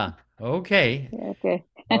 Yeah. Okay. Okay.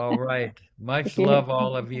 All right. Much If you- love,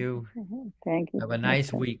 all of you. Thank you. Have a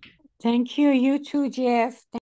nice Welcome. week. Thank you. You too, Jeff.